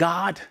need for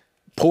God,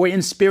 poor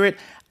in spirit,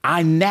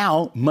 I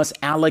now must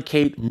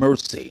allocate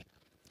mercy.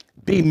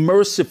 Be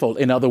merciful,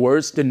 in other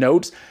words,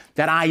 denotes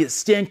that I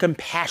extend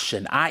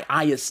compassion.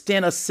 I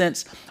extend a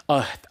sense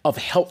of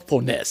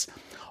helpfulness.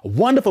 A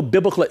wonderful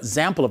biblical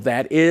example of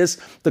that is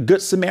the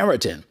Good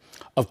Samaritan.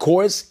 Of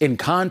course, in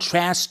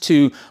contrast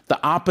to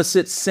the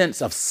opposite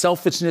sense of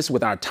selfishness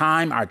with our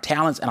time, our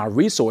talents, and our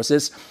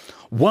resources,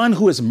 one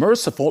who is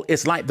merciful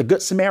is like the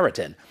Good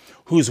Samaritan,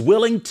 who's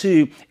willing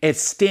to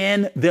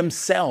extend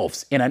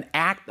themselves in an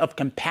act of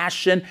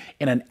compassion,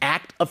 in an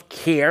act of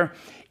care,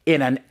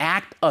 in an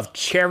act of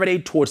charity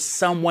towards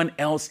someone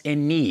else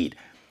in need.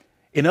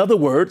 In other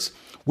words,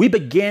 we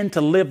begin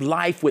to live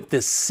life with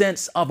this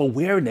sense of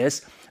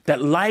awareness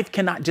that life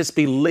cannot just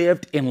be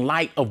lived in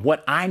light of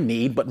what I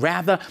need, but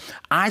rather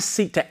I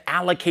seek to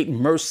allocate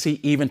mercy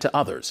even to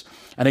others.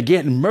 And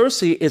again,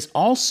 mercy is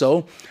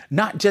also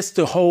not just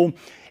the whole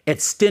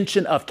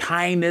extension of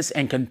kindness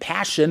and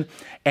compassion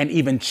and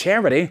even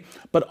charity,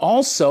 but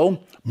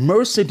also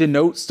mercy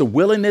denotes the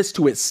willingness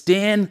to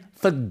extend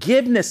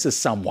forgiveness to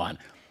someone.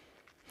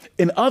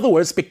 In other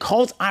words,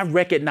 because I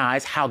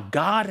recognize how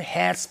God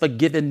has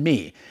forgiven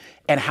me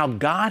and how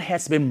God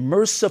has been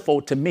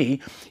merciful to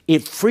me,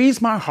 it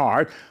frees my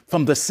heart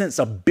from the sense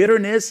of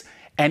bitterness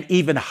and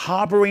even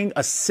harboring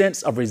a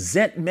sense of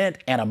resentment,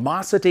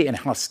 animosity, and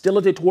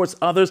hostility towards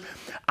others.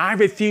 I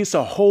refuse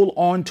to hold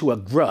on to a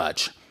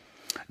grudge.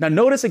 Now,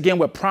 notice again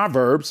what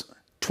Proverbs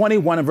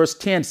 21 and verse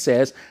 10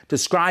 says,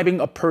 describing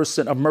a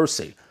person of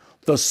mercy.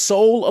 The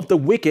soul of the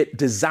wicked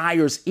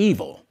desires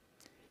evil.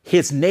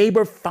 His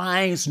neighbor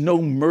finds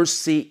no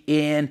mercy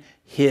in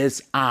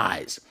his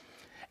eyes.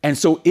 And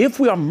so if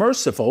we are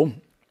merciful,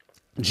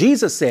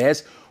 Jesus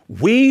says,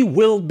 we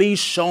will be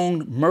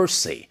shown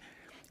mercy.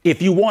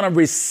 If you want to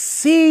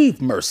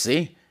receive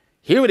mercy,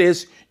 here it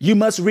is, you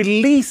must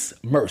release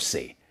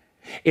mercy.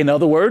 In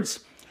other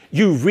words,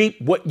 you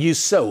reap what you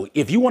sow.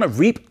 If you want to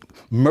reap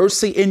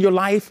mercy in your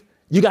life,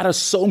 you got to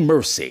sow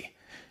mercy.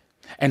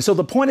 And so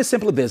the point is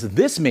simply this.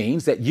 This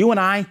means that you and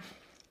I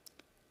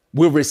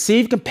will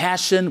receive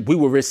compassion, we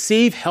will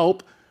receive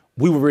help,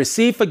 we will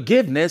receive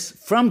forgiveness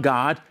from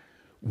God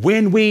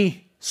when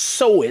we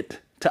sow it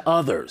to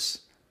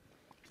others.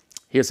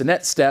 Here's the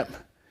next step.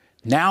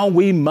 Now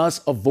we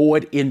must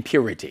avoid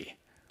impurity.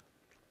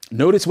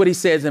 Notice what he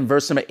says in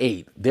verse number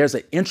 8. There's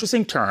an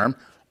interesting term,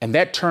 and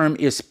that term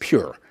is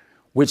pure,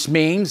 which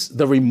means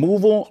the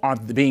removal or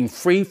being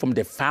free from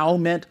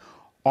defilement,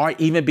 or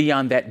even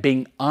beyond that,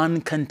 being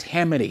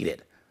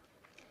uncontaminated.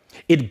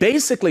 It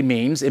basically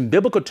means, in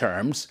biblical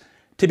terms,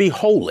 to be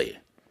holy.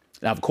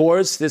 Now, of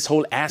course, this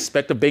whole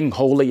aspect of being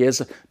holy is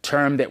a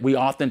term that we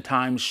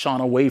oftentimes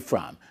shun away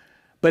from.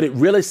 But it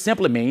really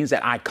simply means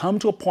that I come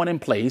to a point in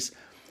place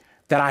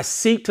that I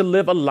seek to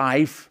live a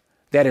life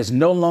that is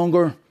no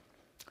longer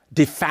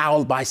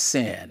defiled by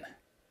sin.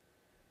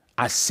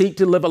 I seek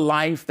to live a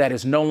life that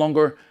is no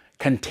longer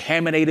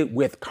contaminated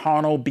with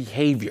carnal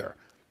behavior.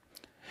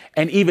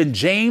 And even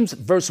James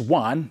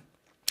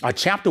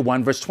chapter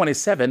 1, verse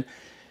 27,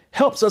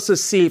 helps us to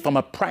see from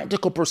a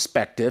practical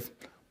perspective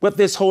what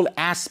this whole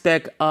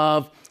aspect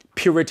of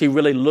purity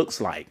really looks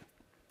like.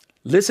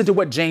 Listen to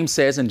what James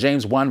says in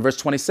James 1, verse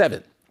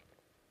 27.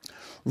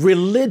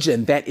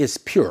 Religion that is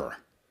pure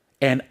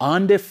and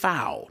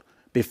undefiled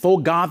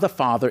before God the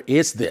Father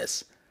is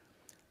this: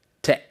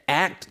 to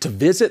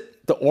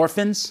visit the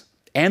orphans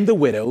and the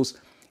widows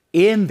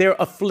in their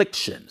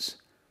afflictions,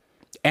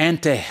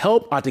 and to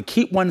help or to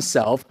keep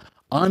oneself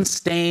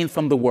unstained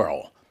from the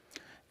world.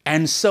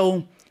 And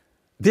so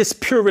This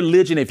pure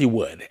religion, if you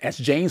would, as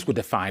James would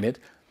define it,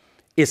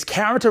 is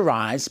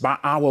characterized by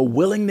our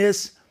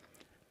willingness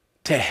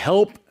to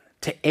help,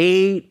 to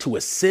aid, to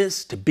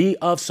assist, to be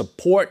of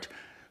support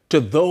to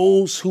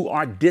those who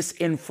are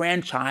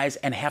disenfranchised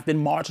and have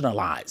been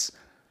marginalized.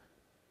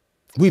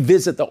 We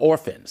visit the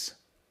orphans.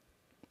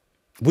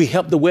 We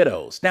help the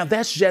widows. Now,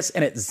 that's just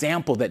an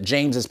example that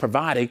James is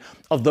providing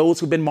of those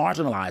who've been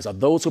marginalized, of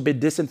those who've been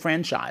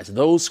disenfranchised,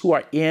 those who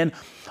are in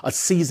a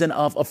season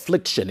of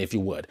affliction, if you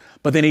would.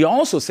 But then he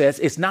also says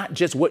it's not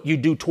just what you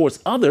do towards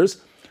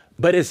others,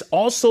 but it's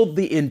also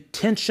the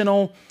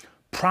intentional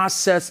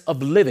process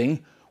of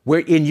living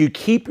wherein you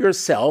keep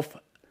yourself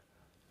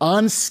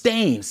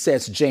unstained,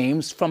 says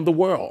James, from the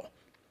world.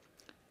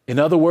 In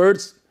other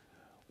words,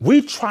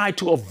 we try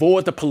to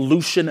avoid the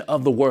pollution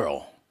of the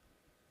world.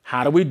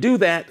 How do we do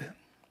that?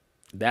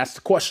 That's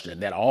the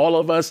question that all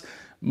of us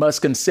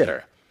must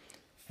consider.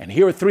 And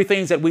here are three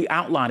things that we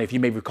outline, if you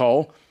may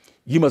recall.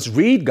 You must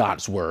read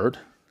God's word,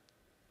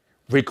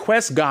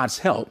 request God's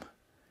help,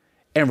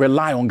 and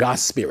rely on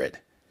God's spirit.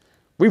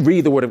 We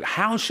read the word of,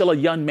 how shall a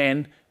young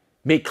man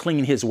make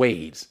clean his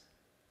ways?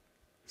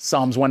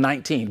 Psalms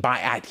 119, by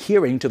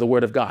adhering to the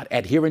word of God,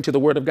 adhering to the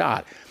word of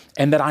God.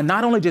 And that I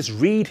not only just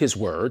read his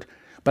word,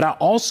 but I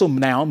also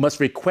now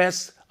must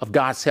request of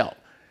God's help.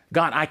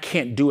 God, I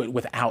can't do it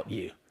without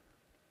you.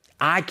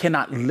 I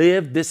cannot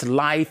live this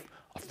life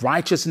of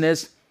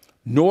righteousness,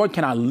 nor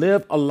can I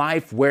live a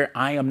life where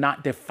I am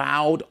not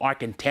defiled or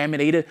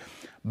contaminated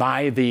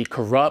by the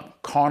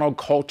corrupt carnal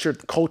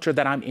culture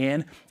that I'm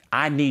in.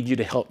 I need you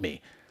to help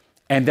me.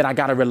 And then I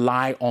got to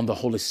rely on the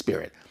Holy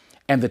Spirit.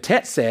 And the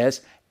text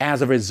says,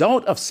 as a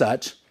result of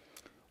such,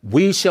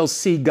 we shall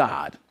see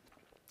God.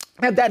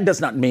 Now, that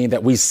does not mean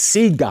that we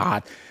see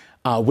God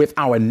with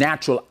our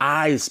natural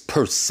eyes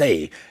per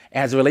se,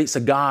 as it relates to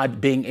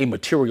God being a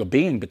material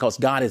being, because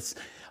God is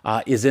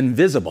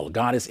invisible.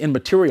 God is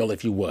immaterial,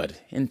 if you would,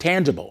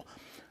 intangible.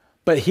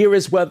 But here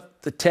is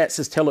what the text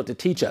is telling to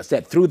teach us,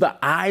 that through the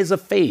eyes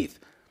of faith,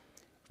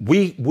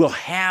 we will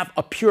have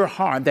a pure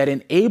heart that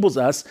enables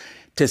us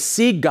to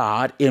see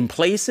God in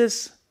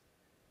places.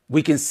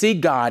 We can see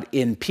God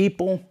in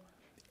people,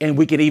 and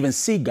we can even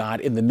see God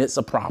in the midst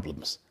of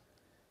problems.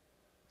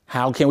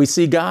 How can we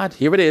see God?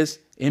 Here it is,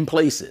 in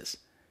places.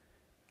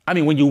 I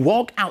mean, when you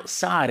walk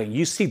outside and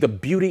you see the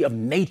beauty of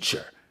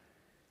nature,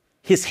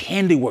 his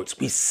handiworks,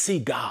 we see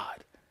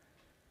God.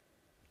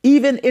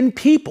 Even in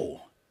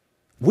people,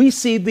 we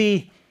see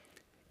the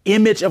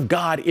image of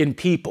God in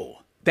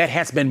people that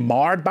has been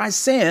marred by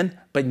sin,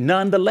 but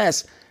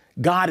nonetheless,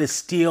 God is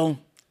still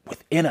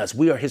within us.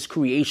 We are his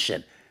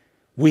creation.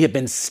 We have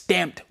been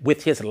stamped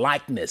with his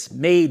likeness,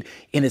 made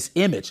in his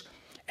image.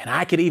 And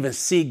I could even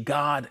see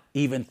God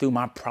even through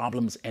my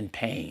problems and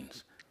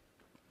pains.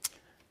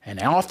 And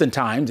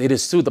oftentimes it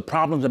is through the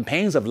problems and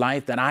pains of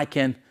life that I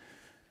can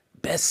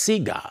best see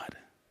God.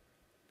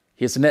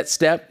 Here's the next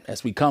step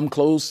as we come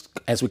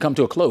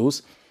to a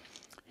close.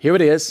 Here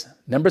it is.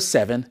 Number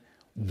 7,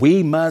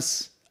 we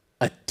must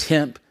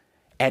attempt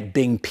at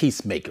being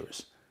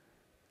peacemakers.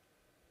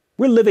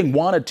 We're living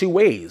one of two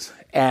ways,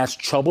 as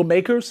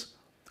troublemakers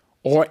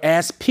or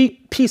as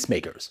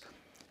peacemakers.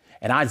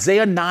 And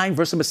Isaiah 9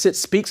 verse number 6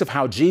 speaks of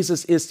how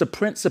Jesus is the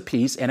Prince of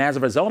Peace. And as a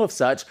result of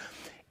such,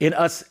 in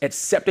us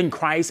accepting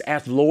Christ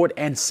as Lord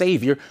and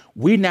Savior,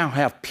 we now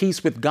have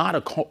peace with God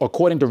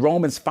according to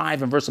Romans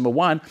 5 and verse number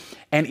 1.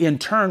 And in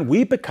turn,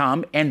 we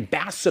become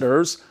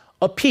ambassadors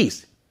of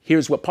peace.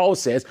 Here's what Paul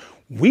says.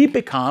 We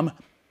become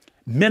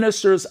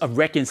ministers of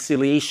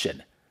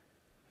reconciliation.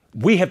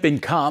 We have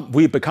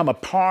become a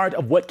part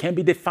of what can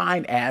be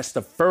defined as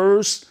the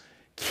First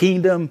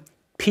Kingdom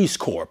Peace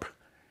Corps.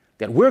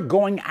 That we're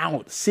going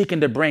out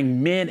seeking to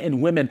bring men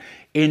and women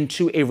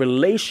into a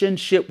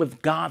relationship with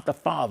God the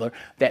Father,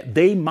 that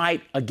they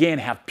might again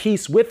have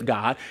peace with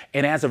God.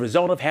 And as a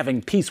result of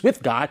having peace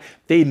with God,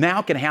 they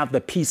now can have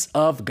the peace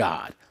of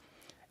God.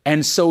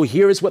 And so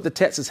here is what the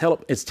text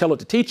is telling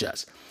to teach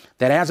us,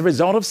 that as a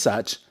result of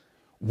such,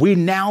 we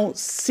now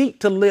seek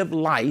to live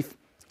life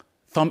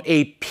from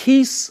a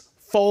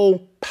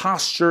peaceful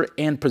posture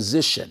and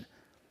position.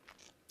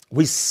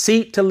 We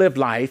seek to live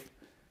life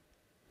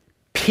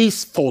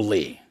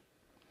peacefully.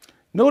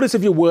 Notice,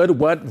 if you would,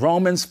 what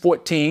Romans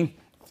 14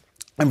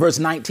 and verse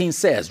 19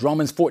 says.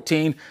 Romans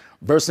 14,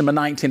 verse number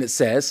 19, it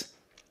says,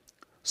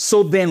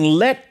 so then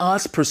let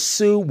us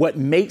pursue what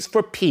makes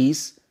for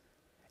peace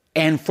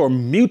and for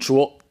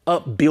mutual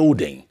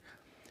upbuilding.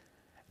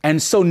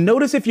 And so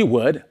notice, if you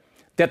would,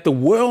 that the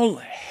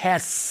world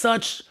has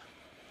such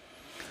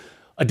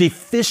a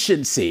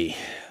deficiency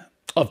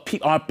of,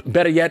 or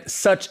better yet,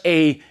 such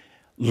a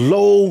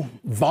low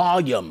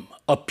volume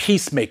of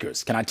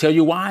peacemakers. Can I tell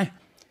you why?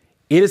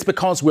 It is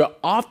because we're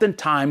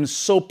oftentimes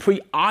so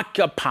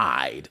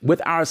preoccupied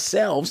with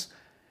ourselves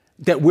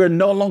that we're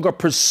no longer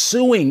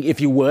pursuing,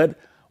 if you would,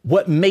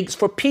 what makes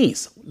for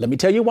peace. Let me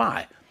tell you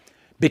why.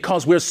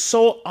 Because we're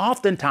so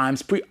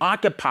oftentimes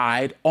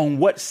preoccupied on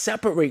what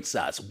separates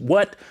us,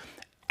 what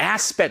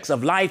aspects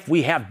of life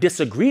we have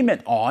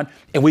disagreement on,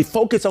 and we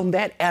focus on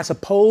that as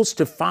opposed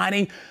to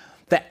finding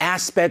the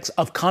aspects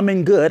of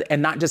common good,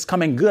 and not just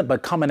common good,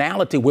 but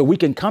commonality, where we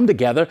can come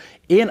together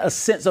in a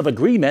sense of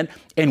agreement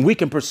and we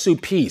can pursue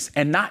peace.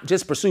 And not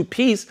just pursue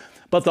peace,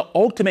 but the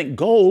ultimate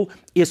goal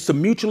is to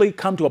mutually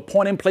come to a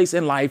point and place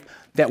in life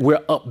that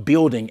we're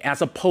upbuilding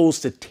as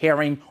opposed to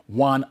tearing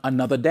one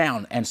another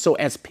down. And so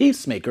as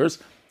peacemakers,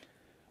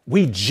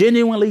 we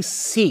genuinely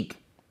seek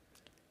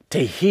to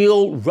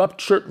heal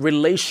ruptured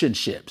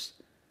relationships.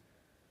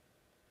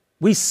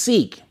 We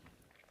seek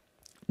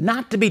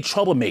not to be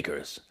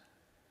troublemakers,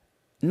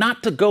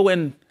 not to go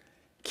and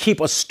keep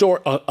a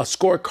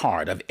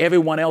scorecard of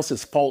everyone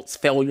else's faults,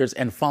 failures,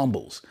 and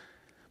fumbles,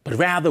 but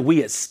rather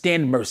we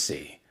extend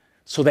mercy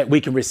so that we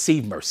can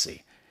receive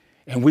mercy.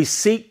 And we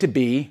seek to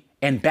be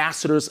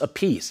ambassadors of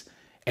peace.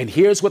 And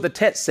here's what the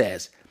text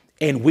says,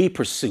 and we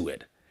pursue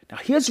it. Now,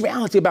 here's the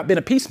reality about being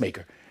a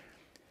peacemaker.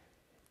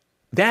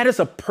 That is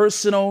a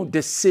personal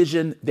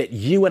decision that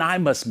you and I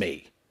must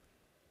make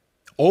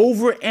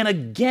over and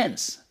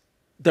against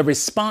the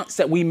response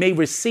that we may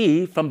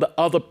receive from the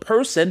other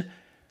person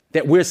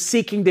that we're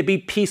seeking to be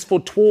peaceful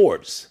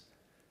towards.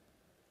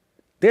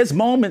 There's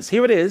moments,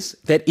 here it is,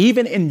 that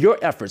even in your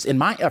efforts, in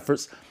my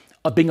efforts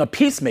of being a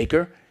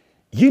peacemaker,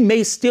 you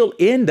may still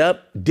end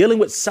up dealing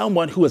with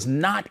someone who is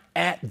not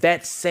at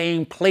that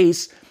same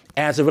place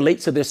as it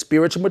relates to their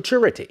spiritual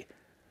maturity.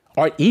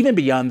 Or even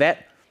beyond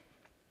that,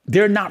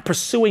 they're not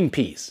pursuing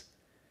peace.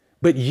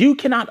 But you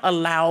cannot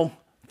allow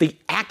the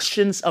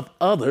actions of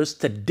others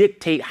to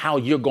dictate how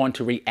you're going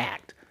to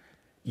react.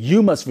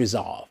 You must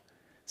resolve,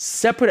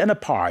 separate and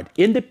apart,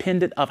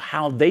 independent of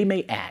how they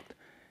may act.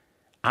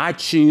 I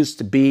choose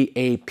to be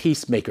a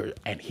peacemaker.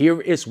 And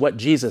here is what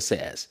Jesus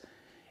says,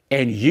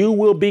 and you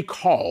will be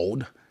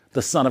called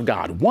the Son of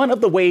God. One of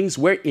the ways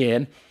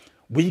wherein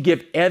we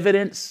give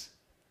evidence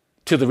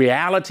to the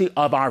reality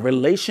of our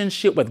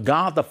relationship with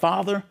God the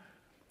Father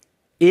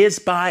is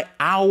by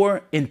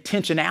our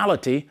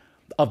intentionality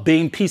of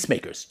being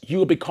peacemakers. You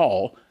will be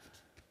called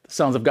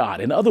sons of God.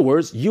 In other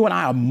words, you and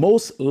I are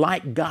most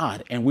like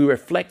God, and we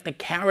reflect the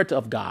character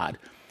of God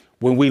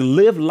when we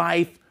live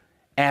life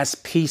as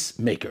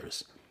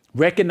peacemakers,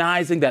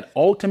 recognizing that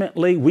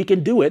ultimately we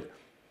can do it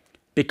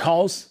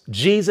because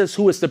Jesus,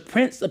 who is the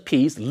Prince of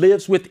Peace,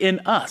 lives within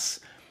us.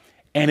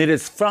 And it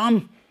is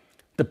from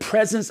the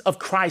presence of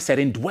Christ that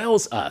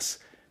indwells us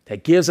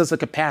that gives us a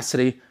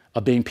capacity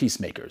of being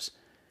peacemakers.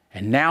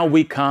 And now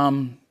we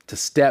come to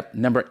step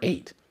number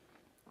 8.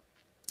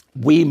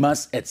 We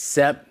must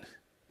accept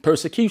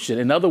persecution.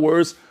 In other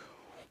words,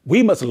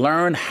 we must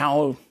learn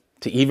how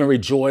to even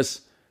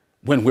rejoice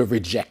when we're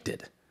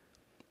rejected.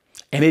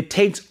 And it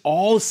takes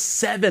all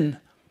 7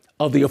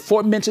 of the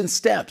aforementioned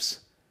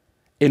steps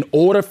in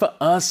order for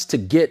us to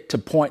get to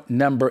point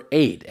number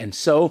 8. And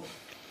so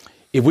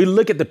if we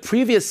look at the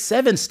previous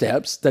 7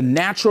 steps, the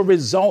natural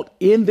result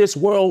in this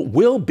world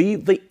will be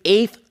the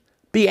 8th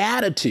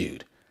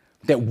beatitude,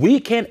 that we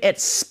can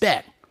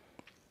expect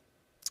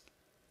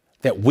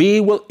that we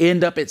will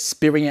end up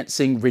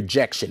experiencing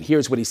rejection.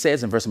 Here's what he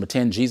says in verse number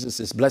 10. Jesus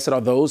says, blessed are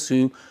those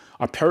who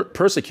are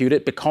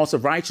persecuted because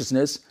of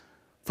righteousness,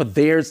 for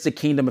theirs the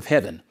kingdom of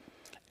heaven.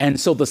 And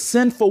so the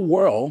sinful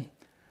world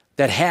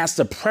that has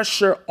the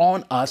pressure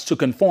on us to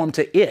conform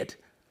to it,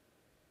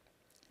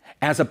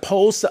 as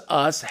opposed to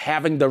us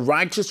having the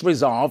righteous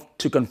resolve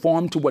to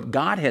conform to what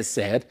God has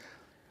said,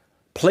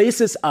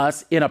 places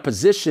us in a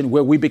position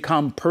where we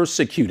become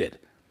persecuted.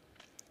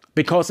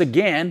 Because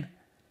again,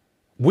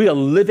 we are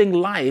living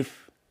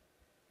life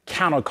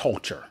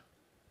counterculture.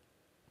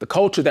 The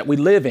culture that we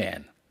live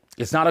in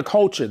is not a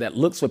culture that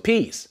looks for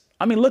peace.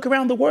 I mean, look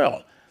around the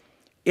world.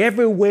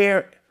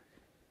 Everywhere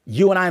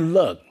you and I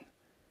look,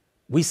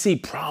 we see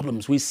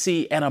problems, we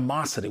see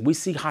animosity, we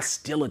see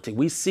hostility,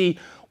 we see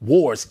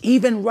wars.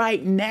 Even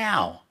right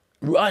now,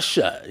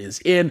 Russia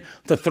is in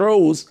the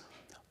throes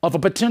of a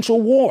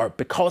potential war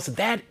because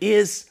that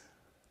is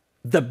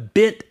the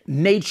bent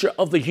nature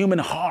of the human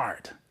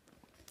heart.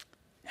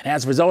 And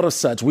as a result of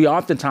such, we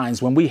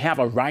oftentimes, when we have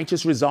a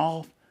righteous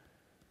resolve,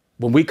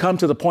 when we come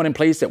to the point in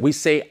place that we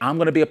say, I'm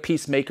going to be a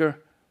peacemaker,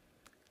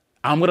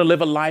 I'm going to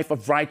live a life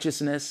of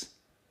righteousness,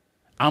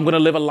 I'm going to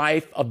live a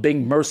life of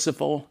being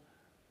merciful,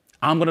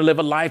 I'm going to live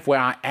a life where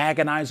I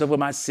agonize over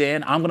my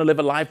sin, I'm going to live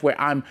a life where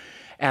I'm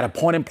at a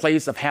point in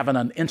place of having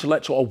an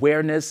intellectual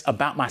awareness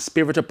about my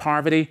spiritual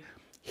poverty.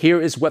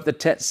 Here is what the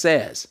text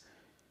says.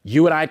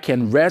 You and I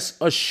can rest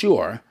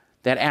assured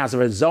that as a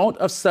result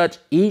of such,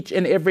 each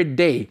and every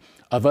day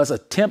of us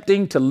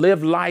attempting to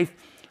live life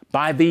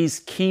by these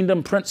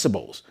kingdom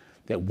principles,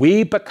 that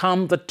we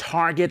become the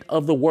target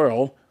of the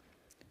world.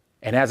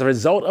 And as a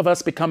result of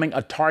us becoming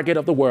a target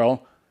of the world,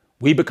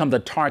 we become the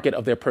target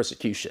of their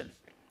persecution.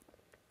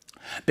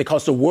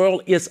 Because the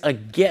world is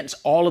against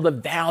all of the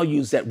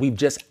values that we've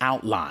just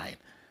outlined.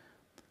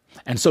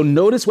 And so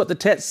notice what the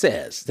text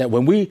says, that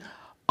when we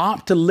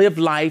opt to live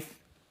life,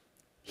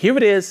 here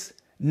it is,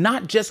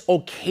 not just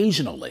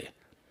occasionally,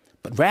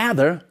 but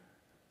rather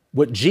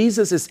what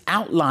Jesus is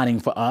outlining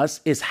for us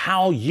is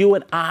how you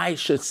and I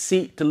should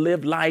seek to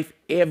live life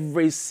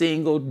every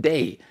single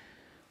day.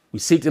 We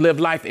seek to live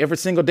life every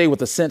single day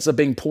with a sense of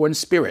being poor in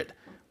spirit,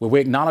 where we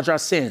acknowledge our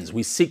sins.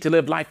 We seek to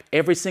live life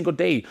every single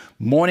day,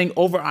 mourning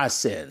over our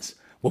sins.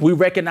 When we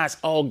recognize,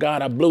 oh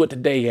God, I blew it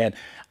today, and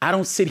I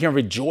don't sit here and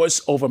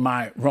rejoice over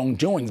my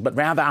wrongdoings, but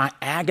rather I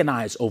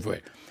agonize over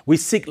it. We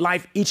seek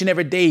life each and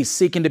every day,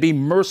 seeking to be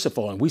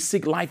merciful. And we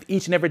seek life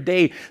each and every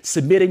day,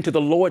 submitting to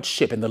the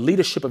lordship and the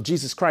leadership of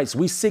Jesus Christ.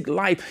 We seek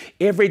life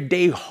every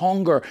day,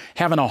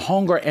 having a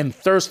hunger and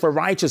thirst for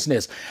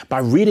righteousness by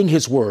reading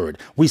his word.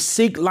 We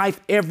seek life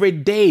every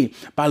day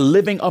by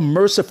living a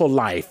merciful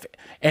life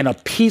and a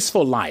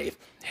peaceful life,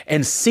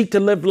 and seek to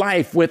live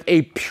life with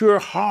a pure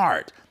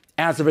heart.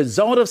 As a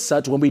result of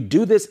such, when we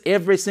do this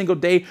every single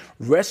day,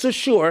 rest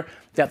assured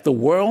that the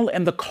world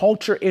and the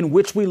culture in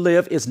which we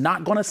live is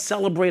not going to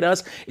celebrate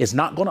us, is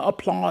not going to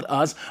applaud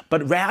us,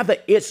 but rather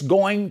it's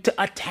going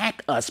to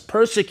attack us,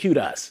 persecute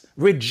us,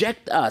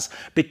 reject us,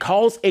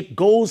 because it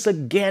goes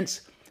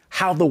against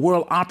how the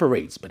world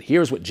operates. But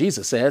here's what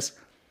Jesus says: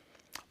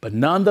 but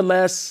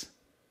nonetheless,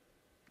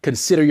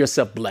 consider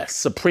yourself blessed,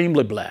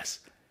 supremely blessed,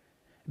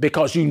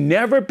 because you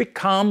never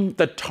become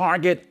the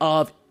target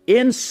of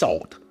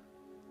insult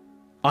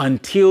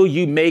until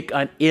you make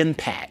an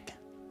impact.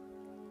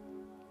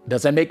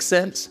 Does that make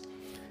sense?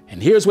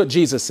 And here's what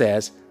Jesus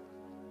says: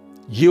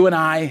 you and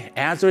I,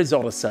 as a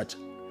result of such,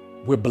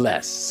 we're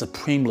blessed,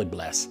 supremely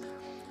blessed.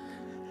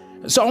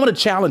 So I want to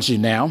challenge you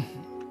now.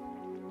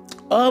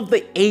 Of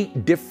the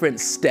 8 different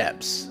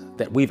steps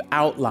that we've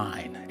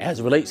outlined as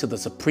it relates to the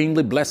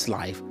supremely blessed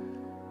life,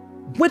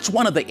 which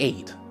one of the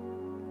 8,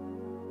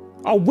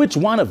 or which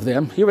one of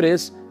them, here it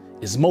is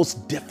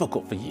most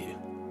difficult for you?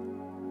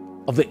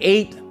 Of the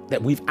 8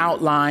 that we've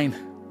outlined,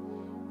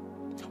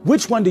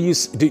 which one do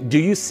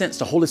you sense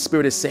the Holy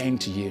Spirit is saying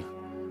to you,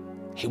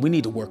 hey, we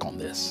need to work on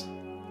this?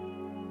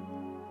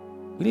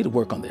 We need to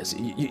work on this.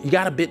 You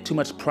got a bit too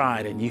much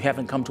pride, and you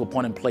haven't come to a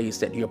point in place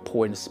that you're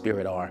poor in the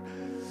spirit are.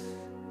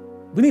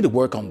 We need to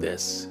work on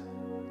this.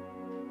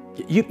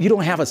 You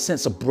don't have a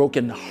sense of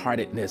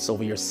brokenheartedness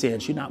over your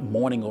sins. You're not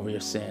mourning over your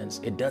sins.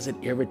 It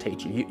doesn't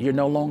irritate you. You're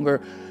no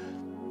longer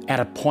at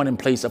a point in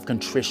place of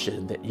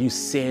contrition that you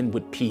sin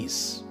with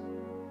peace.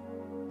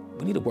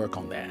 We need to work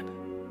on that.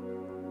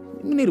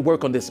 We need to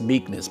work on this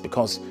meekness,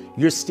 because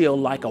you're still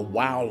like a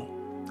wild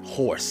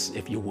horse,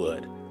 if you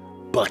would,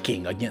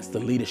 bucking against the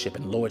leadership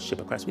and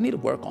lordship of Christ. We need to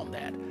work on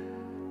that.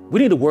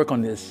 We need to work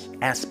on this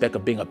aspect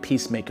of being a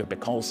peacemaker,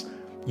 because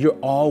you're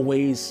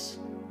always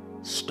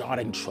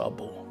starting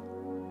trouble.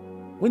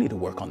 We need to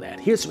work on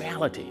that. Here's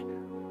reality.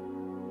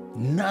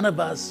 None of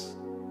us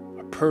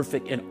are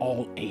perfect in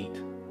all 8.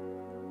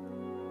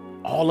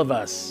 All of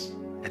us,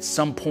 at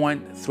some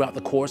point throughout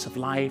the course of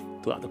life,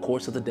 throughout the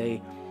course of the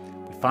day,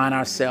 we find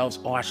ourselves,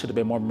 oh, I should have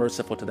been more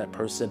merciful to that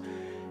person.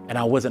 And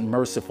I wasn't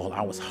merciful.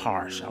 I was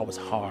harsh. I was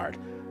hard.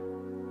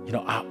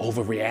 I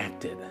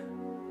overreacted.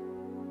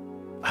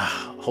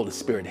 Holy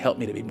Spirit, help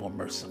me to be more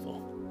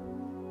merciful.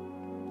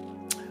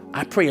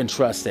 I pray and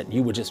trust that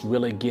you would just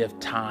really give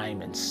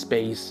time and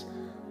space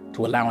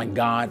to allowing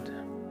God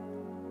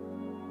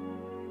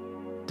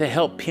to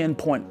help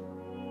pinpoint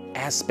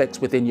aspects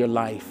within your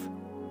life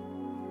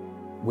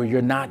where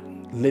you're not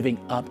living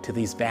up to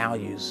these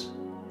values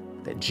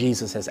that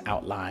Jesus has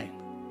outlined,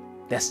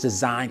 that's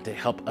designed to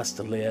help us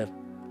to live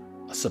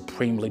a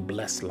supremely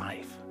blessed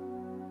life.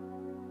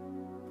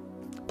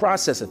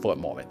 Process it for a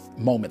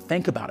moment.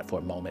 Think about it for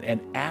a moment,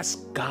 and ask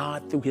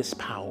God through his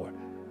power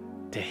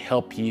to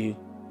help you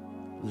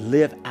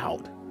live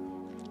out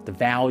the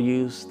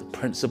values, the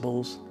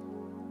principles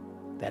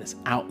that is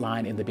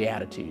outlined in the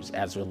Beatitudes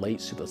as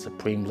relates to the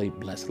supremely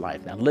blessed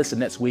life. Now listen,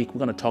 next week we're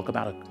going to talk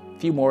about a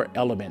few more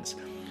elements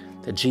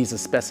that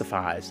Jesus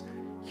specifies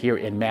here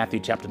in Matthew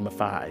chapter number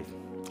 5.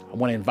 I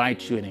want to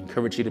invite you and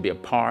encourage you to be a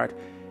part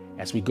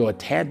as we go a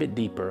tad bit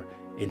deeper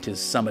into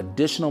some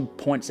additional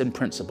points and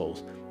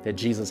principles that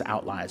Jesus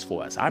outlines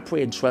for us. I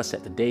pray and trust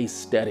that today's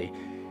study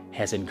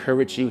has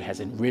encouraged you, has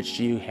enriched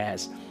you,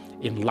 has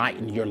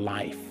enlightened your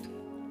life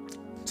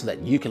so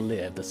that you can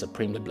live the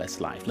supremely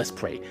blessed life. Let's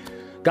pray.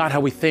 God, how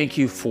we thank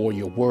you for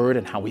your word,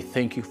 and how we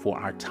thank you for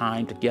our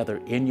time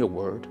together in your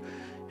word.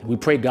 And we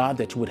pray, God,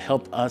 that you would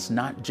help us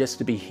not just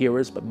to be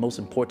hearers, but most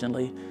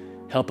importantly,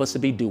 help us to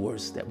be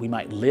doers, that we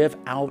might live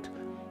out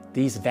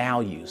these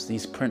values,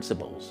 these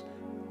principles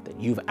that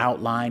you've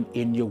outlined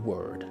in your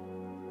word,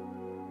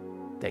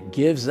 that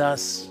gives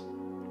us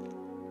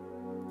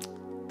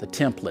the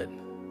template,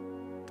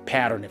 the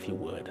pattern, if you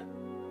would,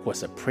 for a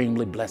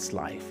supremely blessed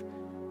life.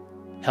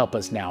 Help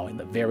us now in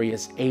the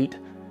various 8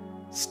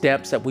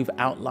 steps that we've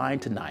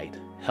outlined tonight.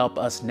 Help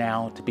us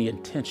now to be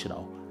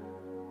intentional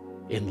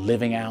in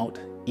living out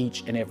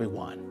each and every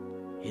one.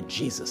 In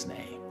Jesus'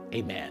 name,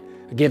 amen.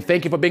 Again,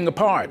 thank you for being a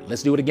part.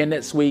 Let's do it again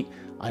next week.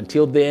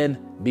 Until then,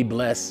 be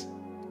blessed.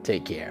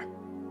 Take care.